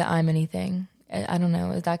going to think that I'm anything. I don't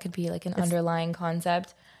know. That could be like an underlying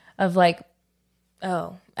concept of like,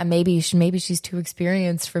 oh, maybe she's too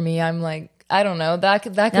experienced for me. I'm like, I don't know. That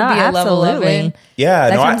could be a level of it. Yeah,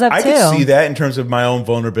 That comes up I too. could see that in terms of my own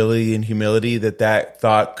vulnerability and humility, that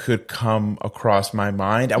thought could come across my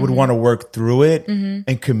mind. I would want to work through it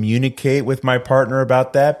and communicate with my partner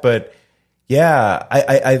about that. But yeah,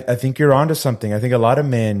 I think you're onto something. I think a lot of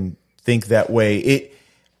men think that way.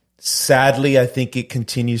 Sadly, I think it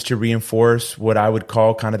continues to reinforce what I would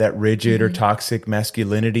call kind of that rigid or toxic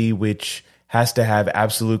masculinity, which has to have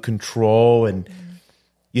absolute control and,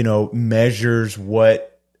 measures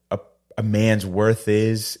what a man's worth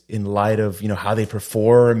is in light of, how they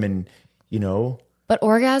perform and. But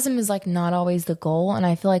orgasm is like not always the goal. And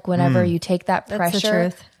I feel like whenever you take that That's the pressure,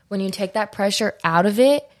 truth. when you take that pressure out of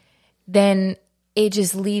it, then it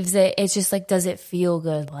just leaves it. It's just like, does it feel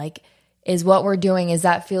good? Like, is what we're doing, is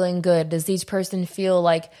that feeling good? Does each person feel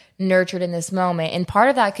like nurtured in this moment? And part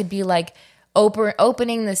of that could be like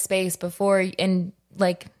opening the space before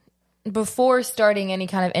starting any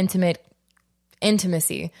kind of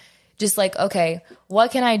intimacy. Just like, okay, what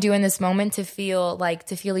can I do in this moment to feel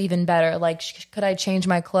even better? Like, could I change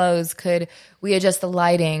my clothes? Could we adjust the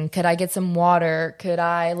lighting? Could I get some water? Could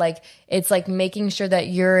I it's like making sure that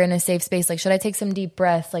you're in a safe space. Like, should I take some deep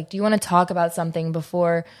breaths? Like, do you want to talk about something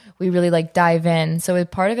before we really dive in? So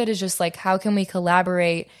part of it is just like, how can we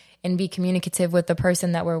collaborate and be communicative with the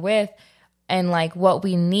person that we're with and like what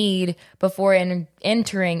we need before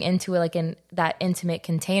entering into that intimate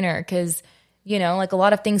container? 'Cause a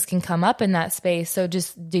lot of things can come up in that space. So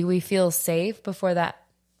just, do we feel safe before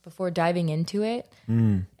diving into it?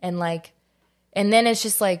 And then it's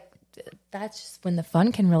just like, that's just when the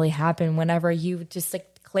fun can really happen, whenever you just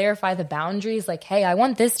clarify the boundaries. Like, hey, I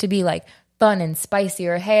want this to be fun and spicy,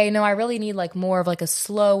 or hey, no, I really need more of a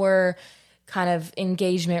slower kind of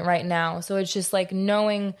engagement right now. So it's just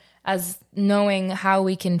knowing how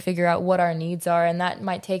we can figure out what our needs are. And that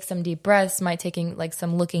might take some deep breaths, might taking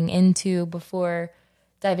some looking into before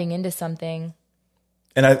diving into something.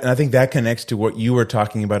 And I think that connects to what you were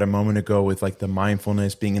talking about a moment ago with the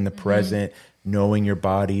mindfulness, being in the present, knowing your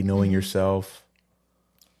body, knowing yourself.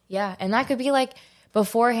 Yeah. And that could be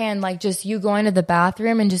beforehand, just you going to the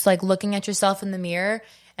bathroom and just looking at yourself in the mirror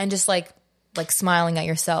and just smiling at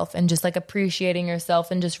yourself and just appreciating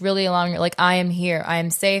yourself and just really allowing I am here, I am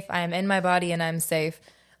safe, I am in my body and I'm safe.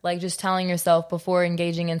 Just telling yourself before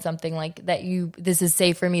engaging in something that this is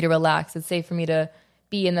safe for me to relax. It's safe for me to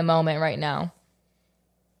be in the moment right now.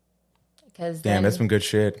 Damn, that's some good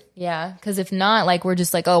shit. Yeah. 'Cause if not, we're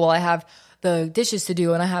just oh, well, I have the dishes to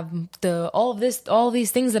do and I have all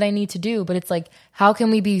these things that I need to do. But it's how can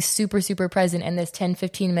we be super, super present in this 10,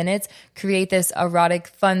 15 minutes, create this erotic,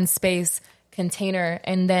 fun space container,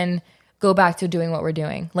 and then go back to doing what we're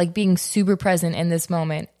doing, being super present in this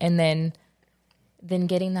moment, and then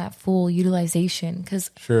getting that full utilization. Because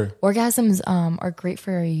orgasms are great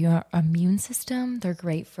for your immune system. They're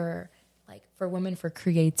great for women, for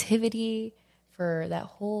creativity, for that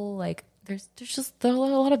whole there's a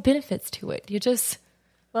lot of benefits to it.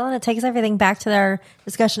 And it takes everything back to our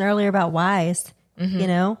discussion earlier about whys.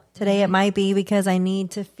 Today it might be because I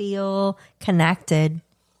need to feel connected.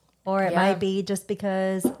 Or it might be just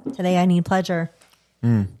because today I need pleasure.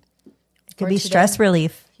 It could be stress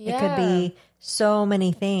relief. Yeah. It could be so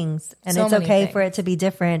many things. And it's okay for it to be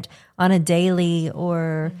different on a daily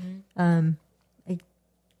or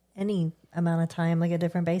any amount of time, a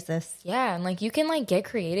different basis. Yeah. And you can get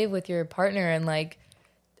creative with your partner and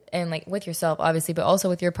with yourself, obviously, but also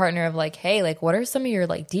with your partner of hey, what are some of your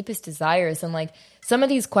deepest desires? And some of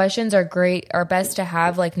these questions are best to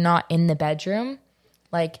have not in the bedroom.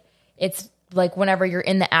 It's whenever you're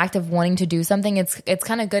in the act of wanting to do something, it's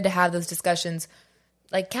kind of good to have those discussions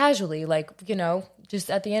casually, just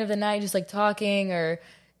at the end of the night, just talking, or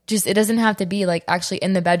just, it doesn't have to be actually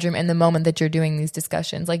in the bedroom in the moment that you're doing these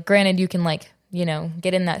discussions. Granted, you can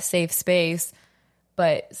get in that safe space,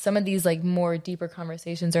 but some of these more deeper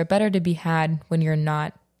conversations are better to be had when you're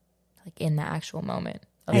not in the actual moment.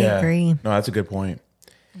 I agree. No, that's a good point.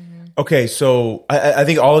 Okay, so I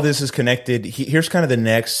think all of this is connected. Here's kind of the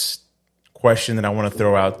next question that I want to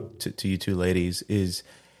throw out to you two ladies is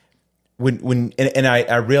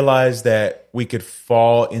I realize that we could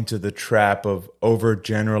fall into the trap of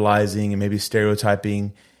overgeneralizing and maybe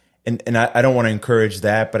stereotyping And I don't want to encourage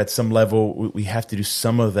that, but at some level we have to do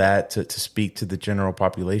some of that to speak to the general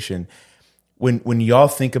population. When y'all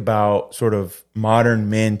think about sort of modern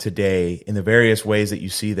men today in the various ways that you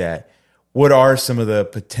see that, what are some of the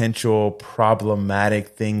potential problematic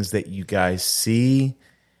things that you guys see?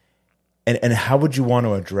 And how would you want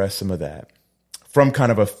to address some of that from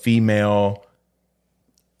kind of a female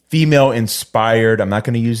inspired, I'm not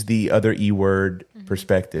going to use the other E word,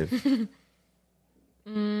 perspective?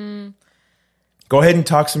 Go ahead and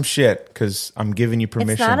talk some shit, because I'm giving you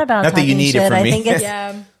permission. It's not about not that you need shit. it from I me. think it's,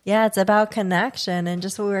 Yeah. it's about connection, and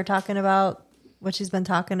just what we were talking about, what she's been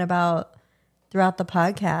talking about throughout the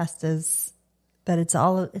podcast is that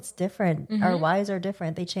it's different. Mm-hmm. Our whys are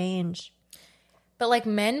different. They change. But like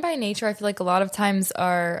men by nature, I feel like a lot of times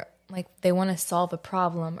are like they want to solve a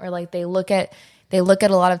problem, or like they look at a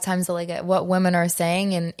lot of times like at what women are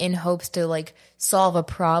saying and in hopes to like solve a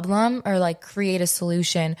problem or like create a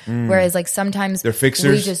solution. Whereas like sometimes they're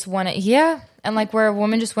fixers. We just want to, and like where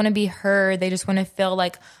women just want to be heard, they just want to feel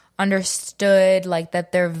like understood, like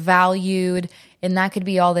that they're valued, and that could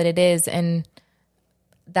be all that it is. And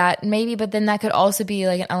that maybe, but then that could also be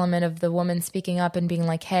like an element of the woman speaking up and being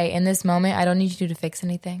like, hey, in this moment, I don't need you to fix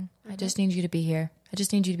anything. I just need you to be here. I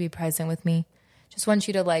just need you to be present with me. Just want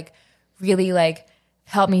you to like really like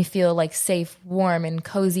help me feel like safe, warm, and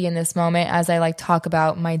cozy in this moment as I like talk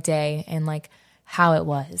about my day and like how it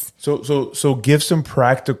was. So give some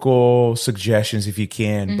practical suggestions if you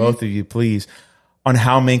can, both of you, please, on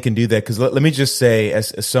how men can do that. Because let me just say,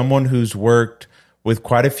 as someone who's worked with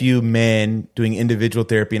quite a few men doing individual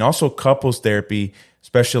therapy and also couples therapy,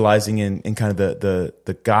 specializing in kind of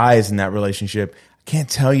the guys in that relationship, I can't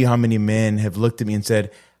tell you how many men have looked at me and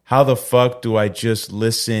said, how the fuck do I just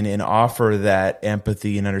listen and offer that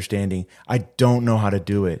empathy and understanding? I don't know how to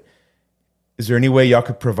do it. Is there any way y'all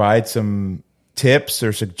could provide some tips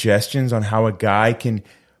or suggestions on how a guy can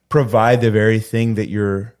provide the very thing that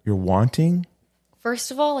you're wanting?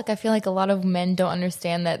 First of all, like I feel like a lot of men don't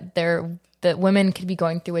understand that that women could be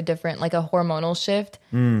going through a different, like a hormonal shift.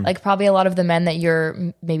 Like probably a lot of the men that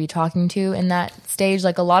you're maybe talking to in that stage,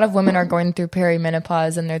 like a lot of women are going through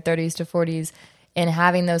perimenopause in their 30s to 40s and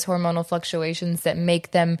having those hormonal fluctuations that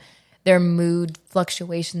make their mood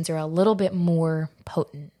fluctuations are a little bit more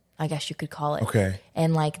potent, I guess you could call it. Okay.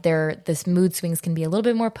 And like this mood swings can be a little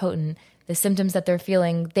bit more potent. The symptoms that they're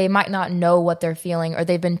feeling, they might not know what they're feeling, or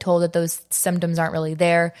they've been told that those symptoms aren't really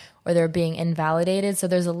there, or they're being invalidated. So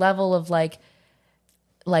there's a level of like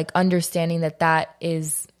understanding that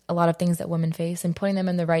is a lot of things that women face, and putting them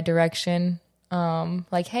in the right direction.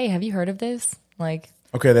 Like, hey, have you heard of this? Like,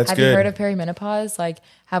 okay, that's have good. you heard of perimenopause? Like,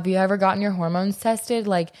 have you ever gotten your hormones tested?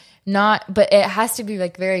 Like, not, but it has to be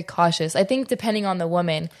like very cautious. I think depending on the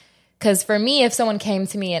woman. Because for me, if someone came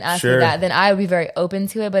to me and asked me that, then I would be very open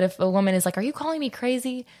to it. But if a woman is like, "Are you calling me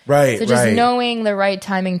crazy?" Right. So just knowing the right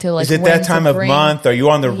timing to like. Is it that time of month? Are you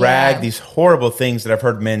on the rag? These horrible things that I've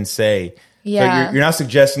heard men say. Yeah. So you're not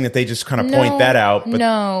suggesting that they just kind of point that out. But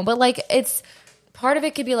no, but like it's part of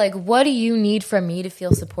it could be like, what do you need from me to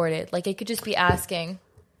feel supported? Like it could just be asking,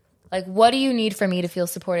 like, what do you need from me to feel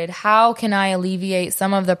supported? How can I alleviate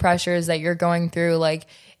some of the pressures that you're going through? Like,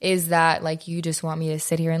 is that like you just want me to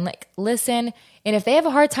sit here and like listen? And if they have a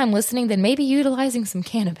hard time listening, then maybe utilizing some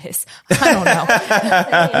cannabis. I don't know.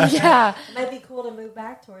 Yeah. It might be cool to move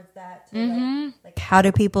back towards that too. Like how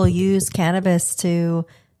do people use cannabis to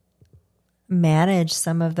manage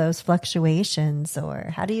some of those fluctuations,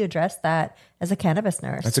 or how do you address that as a cannabis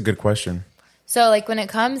nurse? That's a good question. So like when it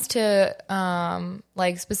comes to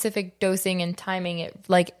like specific dosing and timing, it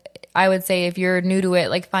like I would say if you're new to it,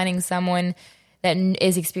 like finding someone that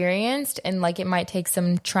is experienced, and like it might take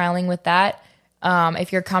some trialing with that.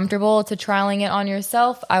 If you're comfortable to trialing it on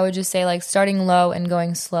yourself, I would just say like starting low and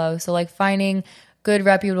going slow. So like finding good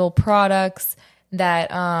reputable products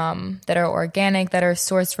that are organic, that are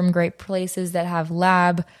sourced from great places, that have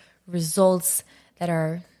lab results, that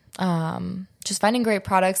are just finding great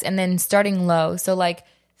products, and then starting low. So like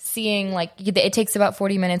seeing like it takes about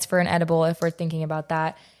 40 minutes for an edible if we're thinking about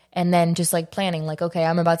that, and then just like planning like, okay,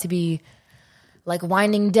 I'm about to be like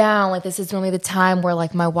winding down, like this is normally the time where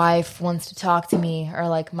like my wife wants to talk to me, or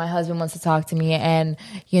like my husband wants to talk to me, and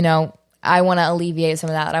you know I want to alleviate some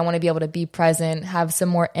of that. I want to be able to be present, have some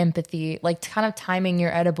more empathy, like kind of timing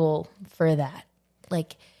your edible for that.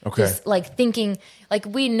 Like just like thinking, like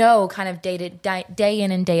we know kind of day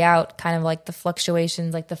in and day out, kind of like the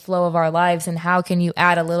fluctuations, like the flow of our lives, and how can you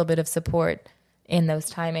add a little bit of support in those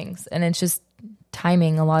timings? And it's just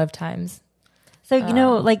timing a lot of times. So, you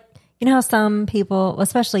know, like, you know how some people,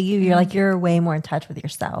 especially you, you're like, you're way more in touch with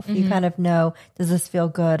yourself. You kind of know, does this feel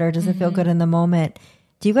good, or does it feel good in the moment?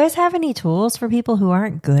 Do you guys have any tools for people who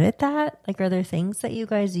aren't good at that? Like, are there things that you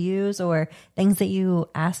guys use or things that you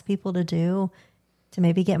ask people to do to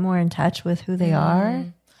maybe get more in touch with who they are?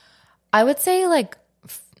 I would say like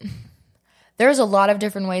there's a lot of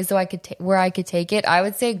different ways though where I could take it. I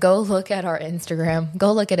would say go look at our Instagram.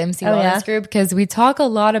 Go look at MC Wellness Group, because we talk a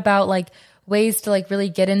lot about like ways to like really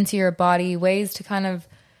get into your body, ways to kind of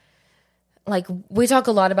like, we talk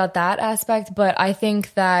a lot about that aspect, but I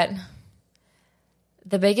think that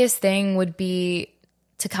the biggest thing would be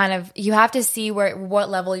to kind of, you have to see what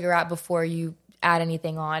level you're at before you add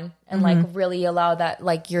anything on, and like really allow that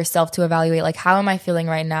like yourself to evaluate, like, how am I feeling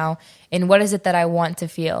right now? And what is it that I want to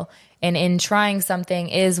feel? And in trying something,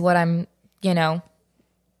 is what I'm using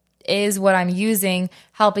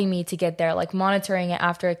helping me to get there, like monitoring it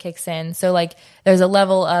after it kicks in. So like there's a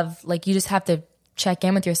level of like, you just have to check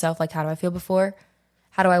in with yourself. Like, how do I feel before?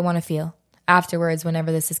 How do I want to feel afterwards?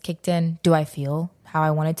 Whenever this is kicked in, do I feel how I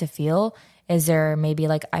want it to feel? Is there maybe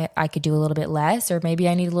like I could do a little bit less, or maybe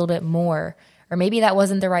I need a little bit more, or maybe that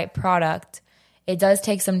wasn't the right product. It does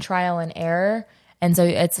take some trial and error. And so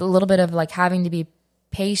it's a little bit of like having to be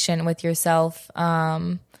patient with yourself.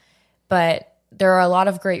 But there are a lot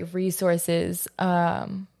of great resources,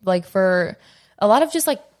 like for a lot of just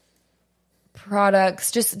like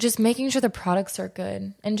products, just making sure the products are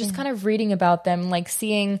good, and just kind of reading about them, like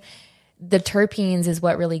seeing the terpenes is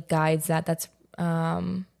what really guides that. That's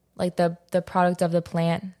like the product of the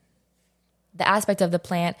plant, the aspect of the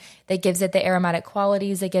plant that gives it the aromatic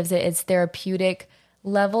qualities, that gives it its therapeutic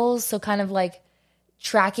levels. So kind of like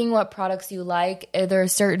tracking what products you like. There are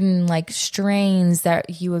certain like strains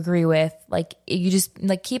that you agree with. Like you just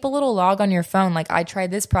like keep a little log on your phone. Like, I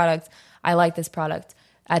tried this product. I like this product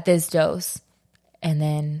at this dose. And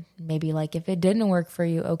then maybe like if it didn't work for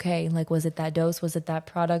you, okay, like was it that dose? Was it that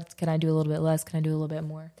product? Can I do a little bit less? Can I do a little bit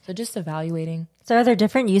more? So just evaluating. So are there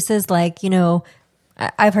different uses? Like, you know,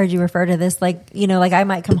 I've heard you refer to this, like, you know, like I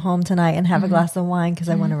might come home tonight and have a glass of wine because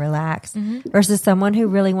I want to relax, versus someone who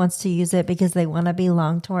really wants to use it because they want to be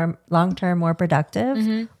long-term more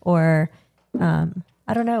productive, or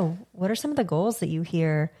I don't know. What are some of the goals that you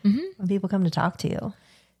hear when people come to talk to you?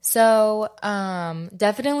 So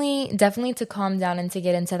definitely to calm down and to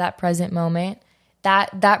get into that present moment.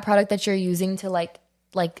 That product that you're using to like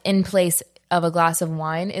in place of a glass of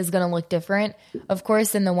wine is going to look different, of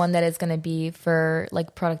course, than the one that is going to be for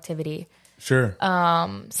like productivity. Sure.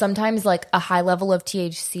 Sometimes like a high level of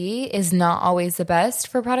THC is not always the best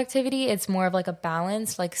for productivity. It's more of like a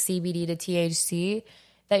balance, like CBD to THC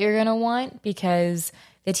that you're going to want, because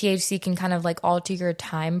the THC can kind of like alter your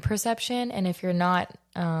time perception. And if you're not,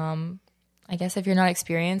 I guess if you're not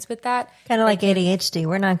experienced with that. Kind of like ADHD.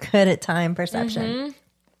 We're not good at time perception.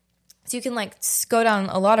 So you can like go down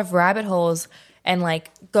a lot of rabbit holes and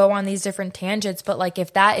like go on these different tangents. But like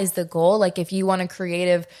if that is the goal, like if you want a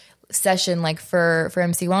creative session, like for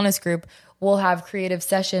MC Wellness Group, we'll have creative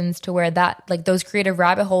sessions to where that like those creative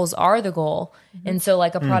rabbit holes are the goal. And so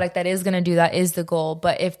like a product that is going to do that is the goal.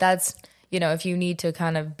 But if that's, you know, if you need to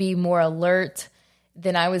kind of be more alert,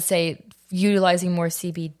 then I would say utilizing more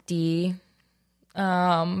CBD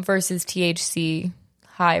versus THC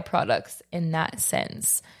high products in that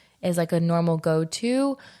sense is like a normal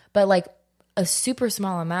go-to. But like a super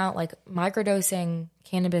small amount, like microdosing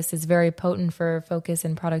cannabis is very potent for focus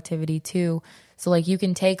and productivity too. So like you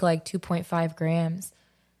can take like 2.5 grams,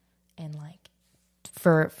 and like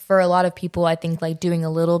for a lot of people, I think like doing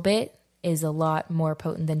a little bit is a lot more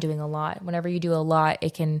potent than doing a lot. Whenever you do a lot,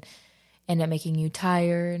 it can end up making you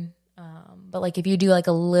tired. But like if you do like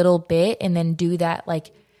a little bit and then do that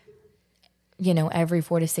like, you know, every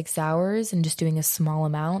 4 to 6 hours and just doing a small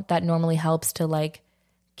amount, that normally helps to like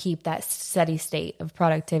keep that steady state of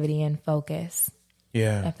productivity and focus.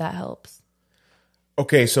 Yeah. If that helps.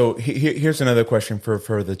 Okay. So here's another question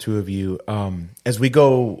for the two of you. As we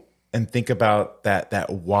go and think about that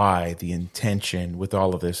why, the intention with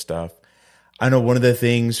all of this stuff, I know one of the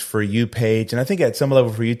things for you, Paige, and I think at some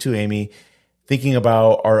level for you too, Amy, thinking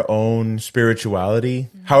about our own spirituality,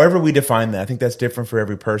 however we define that, I think that's different for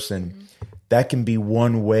every person. That can be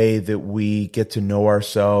one way that we get to know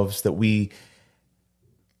ourselves, that we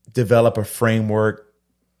develop a framework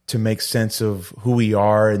to make sense of who we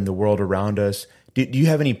are in the world around us. Do you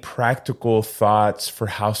have any practical thoughts for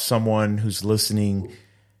how someone who's listening,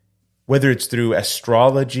 whether it's through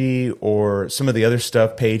astrology or some of the other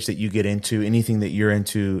stuff, Paige, that you get into, anything that you're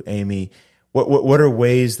into, Amy, what are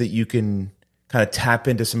ways that you can kind of tap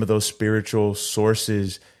into some of those spiritual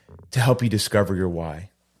sources to help you discover your why?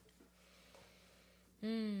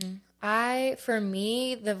 For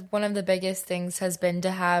me, one of the biggest things has been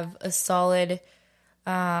to have a solid,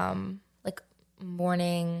 like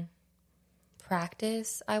morning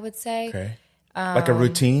practice, I would say. Okay. Like a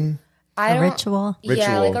routine? Ritual.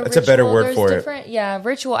 Yeah, like That's a better word for it. Yeah,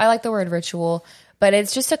 ritual. I like the word ritual, but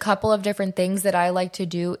it's just a couple of different things that I like to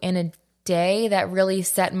do in a day that really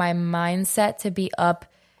set my mindset to be up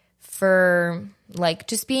for like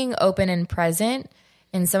just being open and present.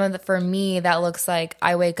 And for me, that looks like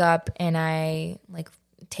I wake up and I like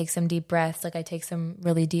take some deep breaths. Like I take some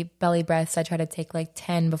really deep belly breaths. I try to take like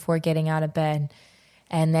 10 before getting out of bed.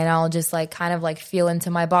 And then I'll just like kind of like feel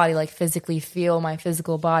into my body, like physically feel my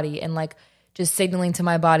physical body and like just signaling to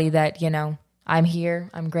my body that, you know, I'm here.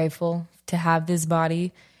 I'm grateful to have this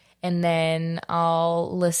body. And then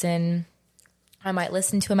I'll listen. I might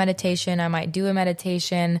listen to a meditation. I might do a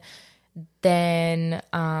meditation. Then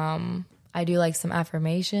I do like some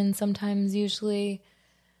affirmations sometimes, usually.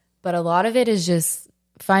 But a lot of it is just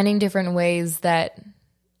finding different ways that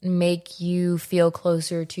make you feel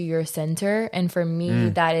closer to your center. And for me,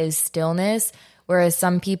 that is stillness. Whereas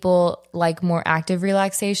some people like more active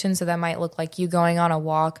relaxation. So that might look like you going on a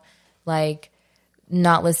walk, like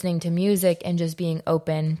not listening to music and just being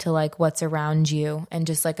open to like what's around you and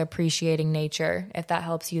just like appreciating nature, if that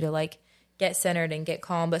helps you to like get centered and get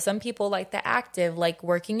calm. But some people like the active, like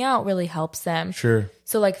working out really helps them. Sure.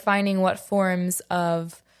 So like finding what forms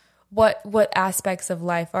of what aspects of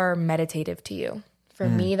life are meditative to you. For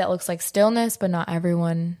me, that looks like stillness, but not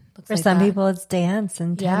everyone looks For like some that. people, it's dance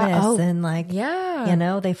and tennis and like, you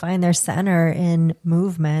know, they find their center in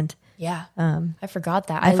movement. Yeah. I forgot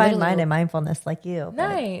that. I find mine in mindfulness like you.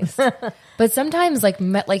 Nice. But sometimes like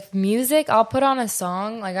music, I'll put on a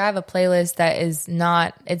song. Like I have a playlist that is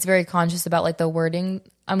not, it's very conscious about like the wording.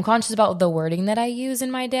 I'm conscious about the wording that I use in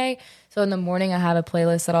my day. So in the morning I have a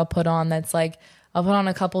playlist that I'll put on that's like, I'll put on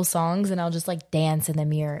a couple songs and I'll just like dance in the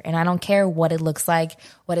mirror. And I don't care what it looks like,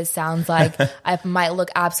 what it sounds like. I might look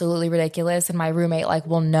absolutely ridiculous. And my roommate like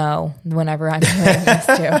will know whenever I'm doing this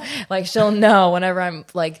too. Like she'll know whenever I'm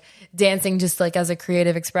like dancing just like as a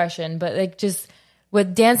creative expression. But like just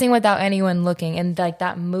with dancing without anyone looking and like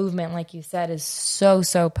that movement, like you said, is so,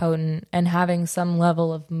 so potent. And having some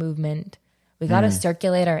level of movement, we got to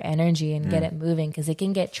circulate our energy and get it moving because it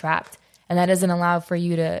can get trapped. And that doesn't allow for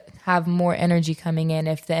you to have more energy coming in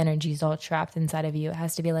if the energy is all trapped inside of you. It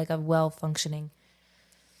has to be like a well-functioning.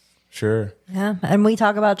 Sure. Yeah. And we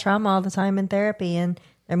talk about trauma all the time in therapy. And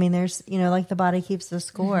I mean, there's, you know, like the body keeps the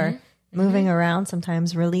score. Moving around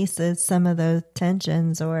sometimes releases some of those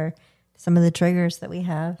tensions or some of the triggers that we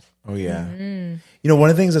have. Oh, yeah. You know, one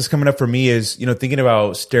of the things that's coming up for me is, you know, thinking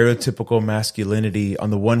about stereotypical masculinity. On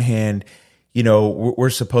the one hand, you know, we're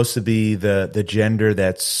supposed to be the gender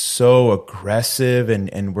that's so aggressive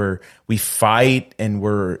and we fight and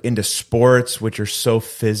we're into sports, which are so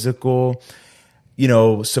physical. You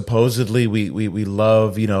know, supposedly we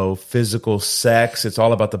love, you know, physical sex. It's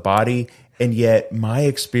all about the body. And yet my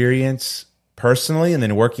experience personally, and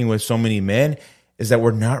then working with so many men, is that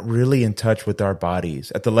we're not really in touch with our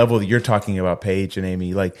bodies at the level that you're talking about, Paige and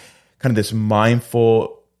Amy, like kind of this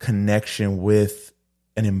mindful connection with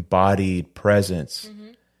an embodied presence.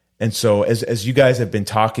 And so as you guys have been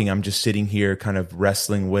talking, I'm just sitting here kind of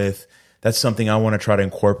wrestling with, that's something I want to try to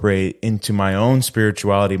incorporate into my own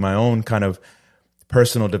spirituality, my own kind of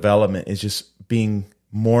personal development, is just being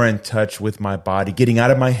more in touch with my body, getting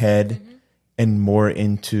out of my head and more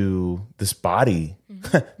into this body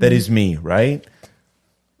that is me, right?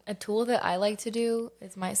 A tool that I like to do,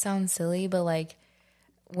 it might sound silly, but like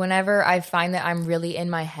whenever I find that I'm really in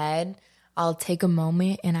my head, I'll take a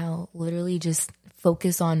moment and I'll literally just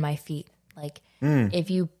focus on my feet. Like if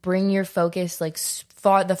you bring your focus like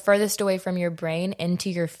the furthest away from your brain into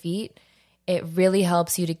your feet, it really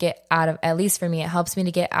helps you to get out of, at least for me, it helps me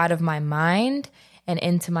to get out of my mind and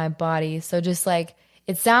into my body. So just like,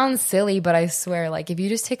 it sounds silly, but I swear, like if you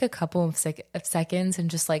just take a couple of seconds and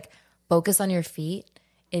just like focus on your feet,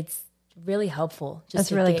 it's really helpful. Just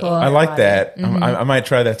That's really cool. I like that. I might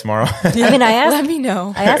try that tomorrow. I mean, Let me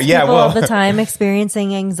know. I ask people all the time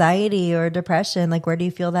experiencing anxiety or depression, like, where do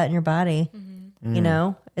you feel that in your body? You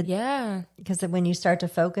know? Because when you start to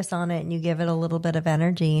focus on it and you give it a little bit of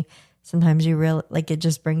energy, sometimes it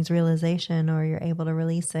just brings realization, or you're able to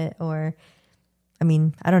release it. Or, I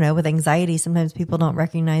mean, I don't know, with anxiety, sometimes people don't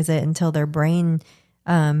recognize it until their brain,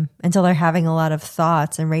 until they're having a lot of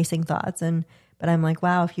thoughts and racing thoughts. But I'm like,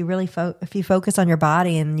 wow, if you really if you focus on your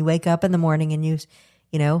body and you wake up in the morning and you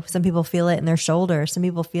know, some people feel it in their shoulders, some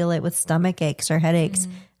people feel it with stomach aches or headaches.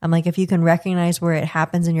 I'm like, if you can recognize where it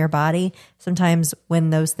happens in your body, sometimes when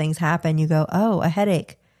those things happen, you go, oh, a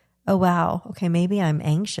headache. Oh, wow. Okay, maybe I'm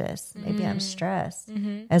anxious. Maybe I'm stressed,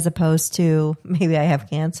 as opposed to maybe I have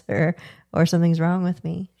cancer or something's wrong with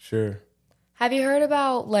me. Sure. Have you heard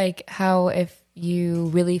about like how if you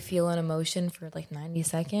really feel an emotion for like 90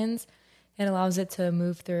 seconds, it allows it to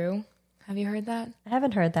move through? Have you heard that? I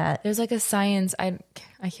haven't heard that. There's like a science, I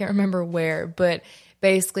can't remember where, but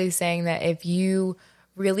basically saying that if you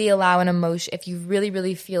really allow an emotion, if you really,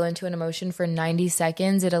 really feel into an emotion for 90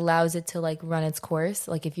 seconds, it allows it to like run its course.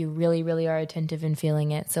 Like if you really, really are attentive in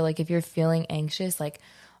feeling it. So like if you're feeling anxious, like,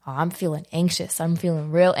 oh, I'm feeling anxious. I'm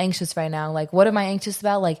feeling real anxious right now. Like, what am I anxious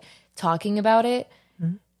about? Like talking about it.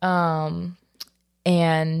 Mm-hmm.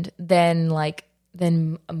 And then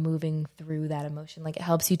moving through that emotion. Like it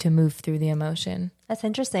helps you to move through the emotion. That's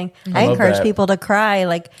interesting. I encourage people to cry.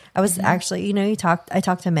 Like I was actually, I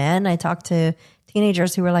talked to men, I talked to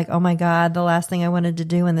teenagers who were like, oh my God, the last thing I wanted to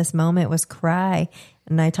do in this moment was cry.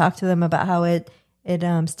 And I talked to them about how it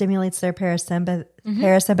stimulates their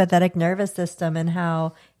parasympathetic nervous system and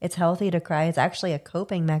how it's healthy to cry. It's actually a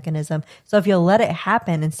coping mechanism. So if you'll let it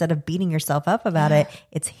happen instead of beating yourself up about it,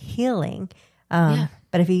 it's healing.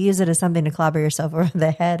 But if you use it as something to clobber yourself over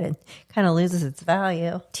the head, it kind of loses its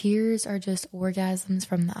value. Tears are just orgasms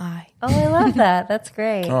from the eye. Oh, I love that. That's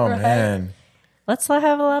great. Oh, right? Man. Let's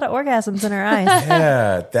have a lot of orgasms in our eyes.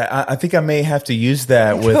 Yeah. I think I may have to use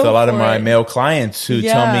that with a lot of my male clients who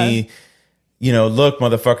tell me, look,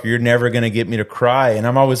 motherfucker, you're never going to get me to cry. And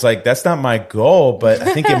I'm always like, that's not my goal, but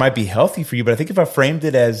I think it might be healthy for you. But I think if I framed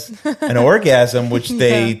it as an orgasm, which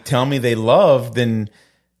they tell me they love, then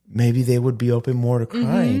maybe they would be open more to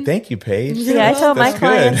crying. Thank you, Paige. Yeah, I tell my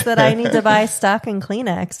clients that I need to buy stock and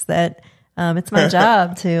Kleenex, that it's my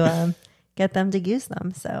job to get them to use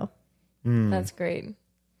them. So that's great.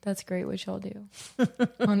 That's great what y'all do.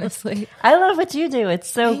 Honestly. I love what you do. It's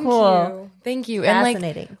so cool. Thank you.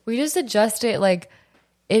 Fascinating. And like we just adjust it, like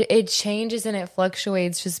it changes and it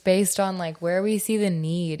fluctuates just based on like where we see the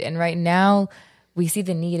need. And right now we see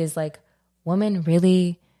the need is like women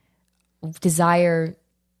really desire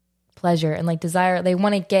pleasure and like they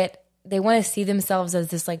want to see themselves as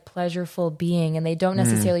this like pleasureful being, and they don't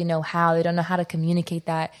necessarily know how. They don't know how to communicate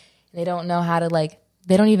that. They don't know how to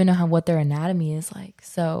they don't even know what their anatomy is like.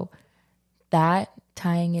 So that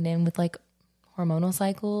tying it in with like hormonal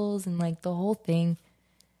cycles and like the whole thing.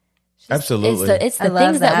 Absolutely. It's the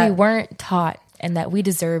things that we weren't taught and that we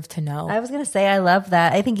deserve to know. I was going to say, I love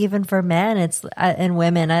that. I think even for men and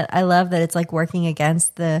women, I love that it's like working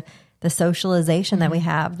against the socialization that we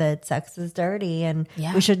have, that sex is dirty and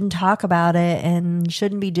we shouldn't talk about it and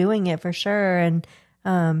shouldn't be doing it for sure. And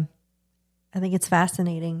I think it's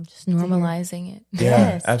fascinating. Just normalizing it. Yeah,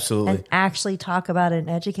 yes. Absolutely. And actually talk about it and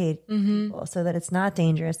educate people so that it's not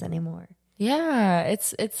dangerous anymore. Yeah,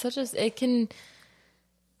 it's such it can,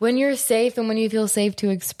 when you're safe and when you feel safe to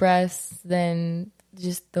express, then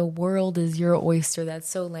just the world is your oyster. That's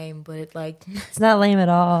so lame, but it's not lame at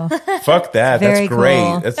all. Fuck that. That's great.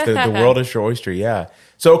 Cool. That's the world is your oyster. Yeah.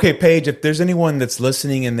 So, okay, Paige, if there's anyone that's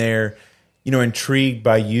listening and they're, intrigued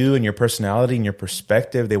by you and your personality and your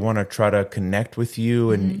perspective, they want to try to connect with you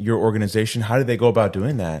and your organization, how do they go about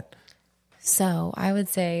doing that? So I would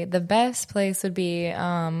say the best place would be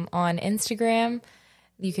on Instagram.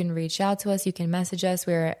 You can reach out to us. You can message us.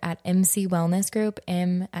 We're at MC Wellness Group,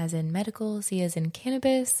 M as in medical, C as in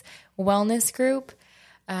cannabis, wellness group.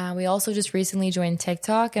 We also just recently joined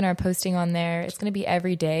TikTok and are posting on there. It's going to be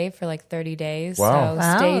every day for like 30 days. Wow.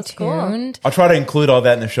 So stay tuned. Cool. I'll try to include all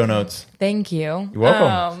that in the show notes. Thank you. You're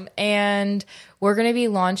welcome. And we're going to be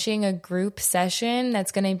launching a group session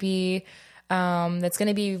that's going to be a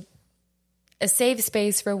safe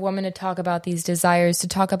space for women to talk about these desires, to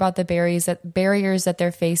talk about the barriers that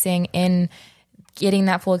they're facing in getting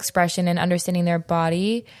that full expression and understanding their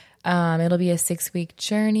body. It'll be a 6-week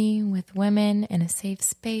journey with women in a safe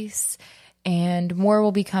space, and more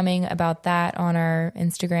will be coming about that on our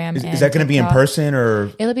Instagram. Is that going to be in person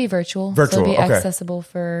or? It'll be virtual. Virtual, so it'll be okay. accessible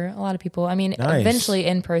for a lot of people. I mean, Nice. Eventually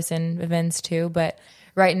in-person events too, but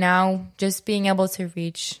right now, just being able to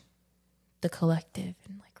reach the collective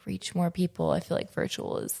and like reach more people, I feel like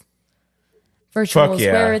virtual is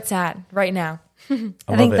where it's at right now.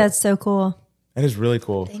 I think that's so cool. That is really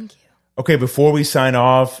cool. Thank you. Okay, before we sign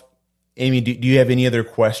off, Amy, do you have any other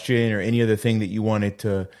question or any other thing that you wanted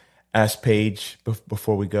to ask Paige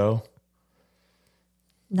before we go?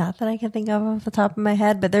 Not that I can think of off the top of my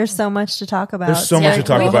head, but there's so much to talk about. There's so much to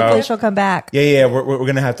talk about. Hopefully she'll come back. Yeah, we're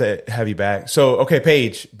going to have you back. So, okay,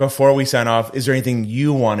 Paige, before we sign off, is there anything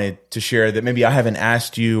you wanted to share that maybe I haven't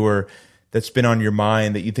asked you or that's been on your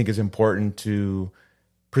mind that you think is important to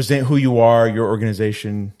present who you are, your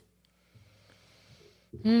organization?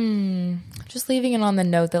 Just leaving it on the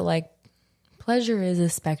note that like pleasure is a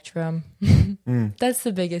spectrum. That's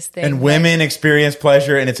the biggest thing. And women experience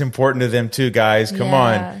pleasure, and it's important to them too, guys. Come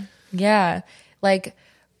on. Yeah. Like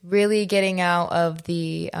really getting out of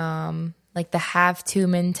the like the have to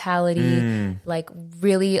mentality. Like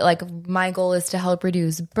really, like my goal is to help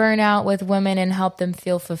reduce burnout with women and help them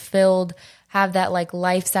feel fulfilled, have that like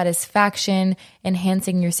life satisfaction,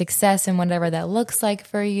 enhancing your success and whatever that looks like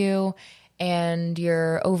for you, and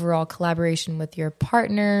your overall collaboration with your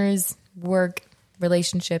partners, work,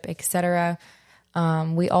 relationship, etc.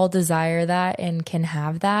 We all desire that and can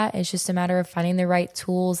have that. It's just a matter of finding the right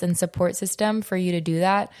tools and support system for you to do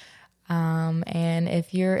that. And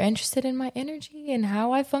if you're interested in my energy and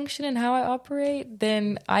how I function and how I operate,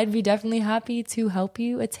 then I'd be definitely happy to help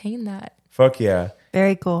you attain that. Fuck yeah.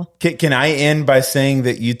 Very cool. Can I end by saying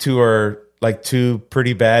that you two are like two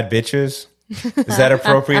pretty bad bitches? Is that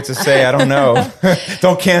appropriate to say? I don't know.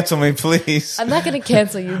 Don't cancel me, please. I'm not going to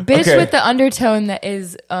cancel you. Bitch Okay. with the undertone that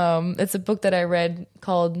is, it's a book that I read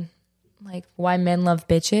called like Why Men Love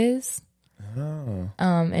Bitches. Oh.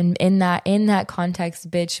 And in that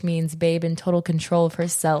context, bitch means babe in total control of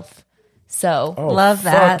herself. So love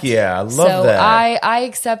that. Fuck yeah. I love that. I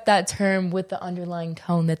accept that term with the underlying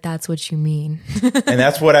tone that that's what you mean. And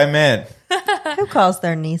that's what I meant. Who calls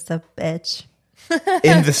their niece a bitch?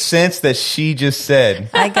 In the sense that she just said.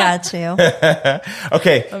 I got you.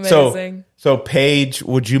 Okay. Amazing. So Paige,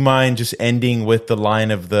 would you mind just ending with the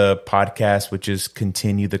line of the podcast, which is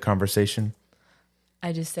continue the conversation?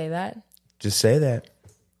 I just say that. Just say that.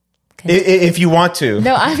 Okay. If you want to.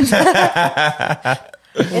 No, I'm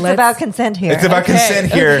It's about consent here. It's about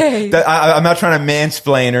consent here. Okay. I'm not trying to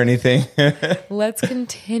mansplain or anything. Let's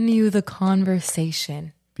continue the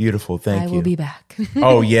conversation. Beautiful. Thank you. I will be back.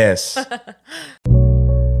 Oh, yes.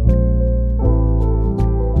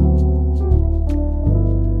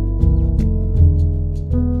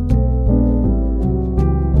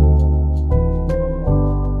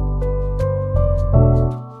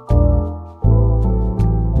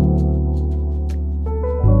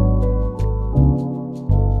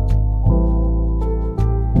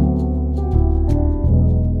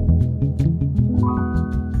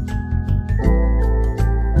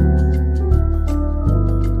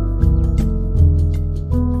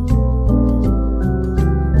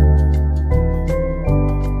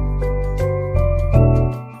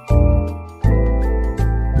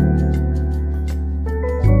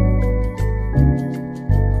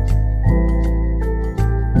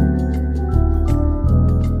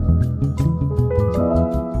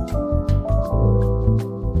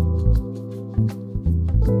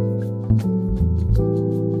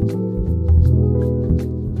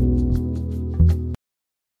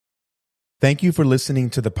 Thank you for listening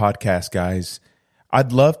to the podcast, guys.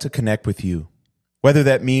 I'd love to connect with you, whether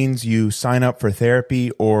that means you sign up for therapy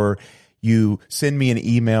or you send me an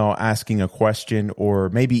email asking a question or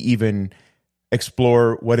maybe even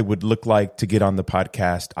explore what it would look like to get on the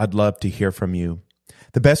podcast. I'd love to hear from you.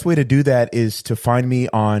 The best way to do that is to find me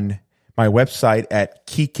on my website at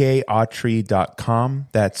kikeautry.com.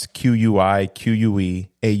 That's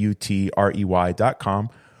KUIQUEAUTREY.com.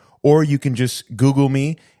 Or you can just Google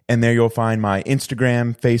me, and there you'll find my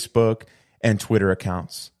Instagram, Facebook, and Twitter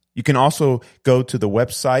accounts. You can also go to the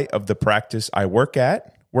website of the practice I work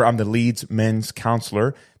at, where I'm the Leeds men's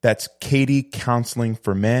counselor. That's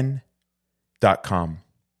katiecounselingformen.com.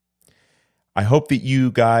 I hope that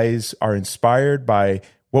you guys are inspired by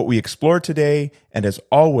what we explored today, and as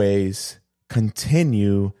always,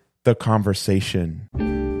 continue the conversation.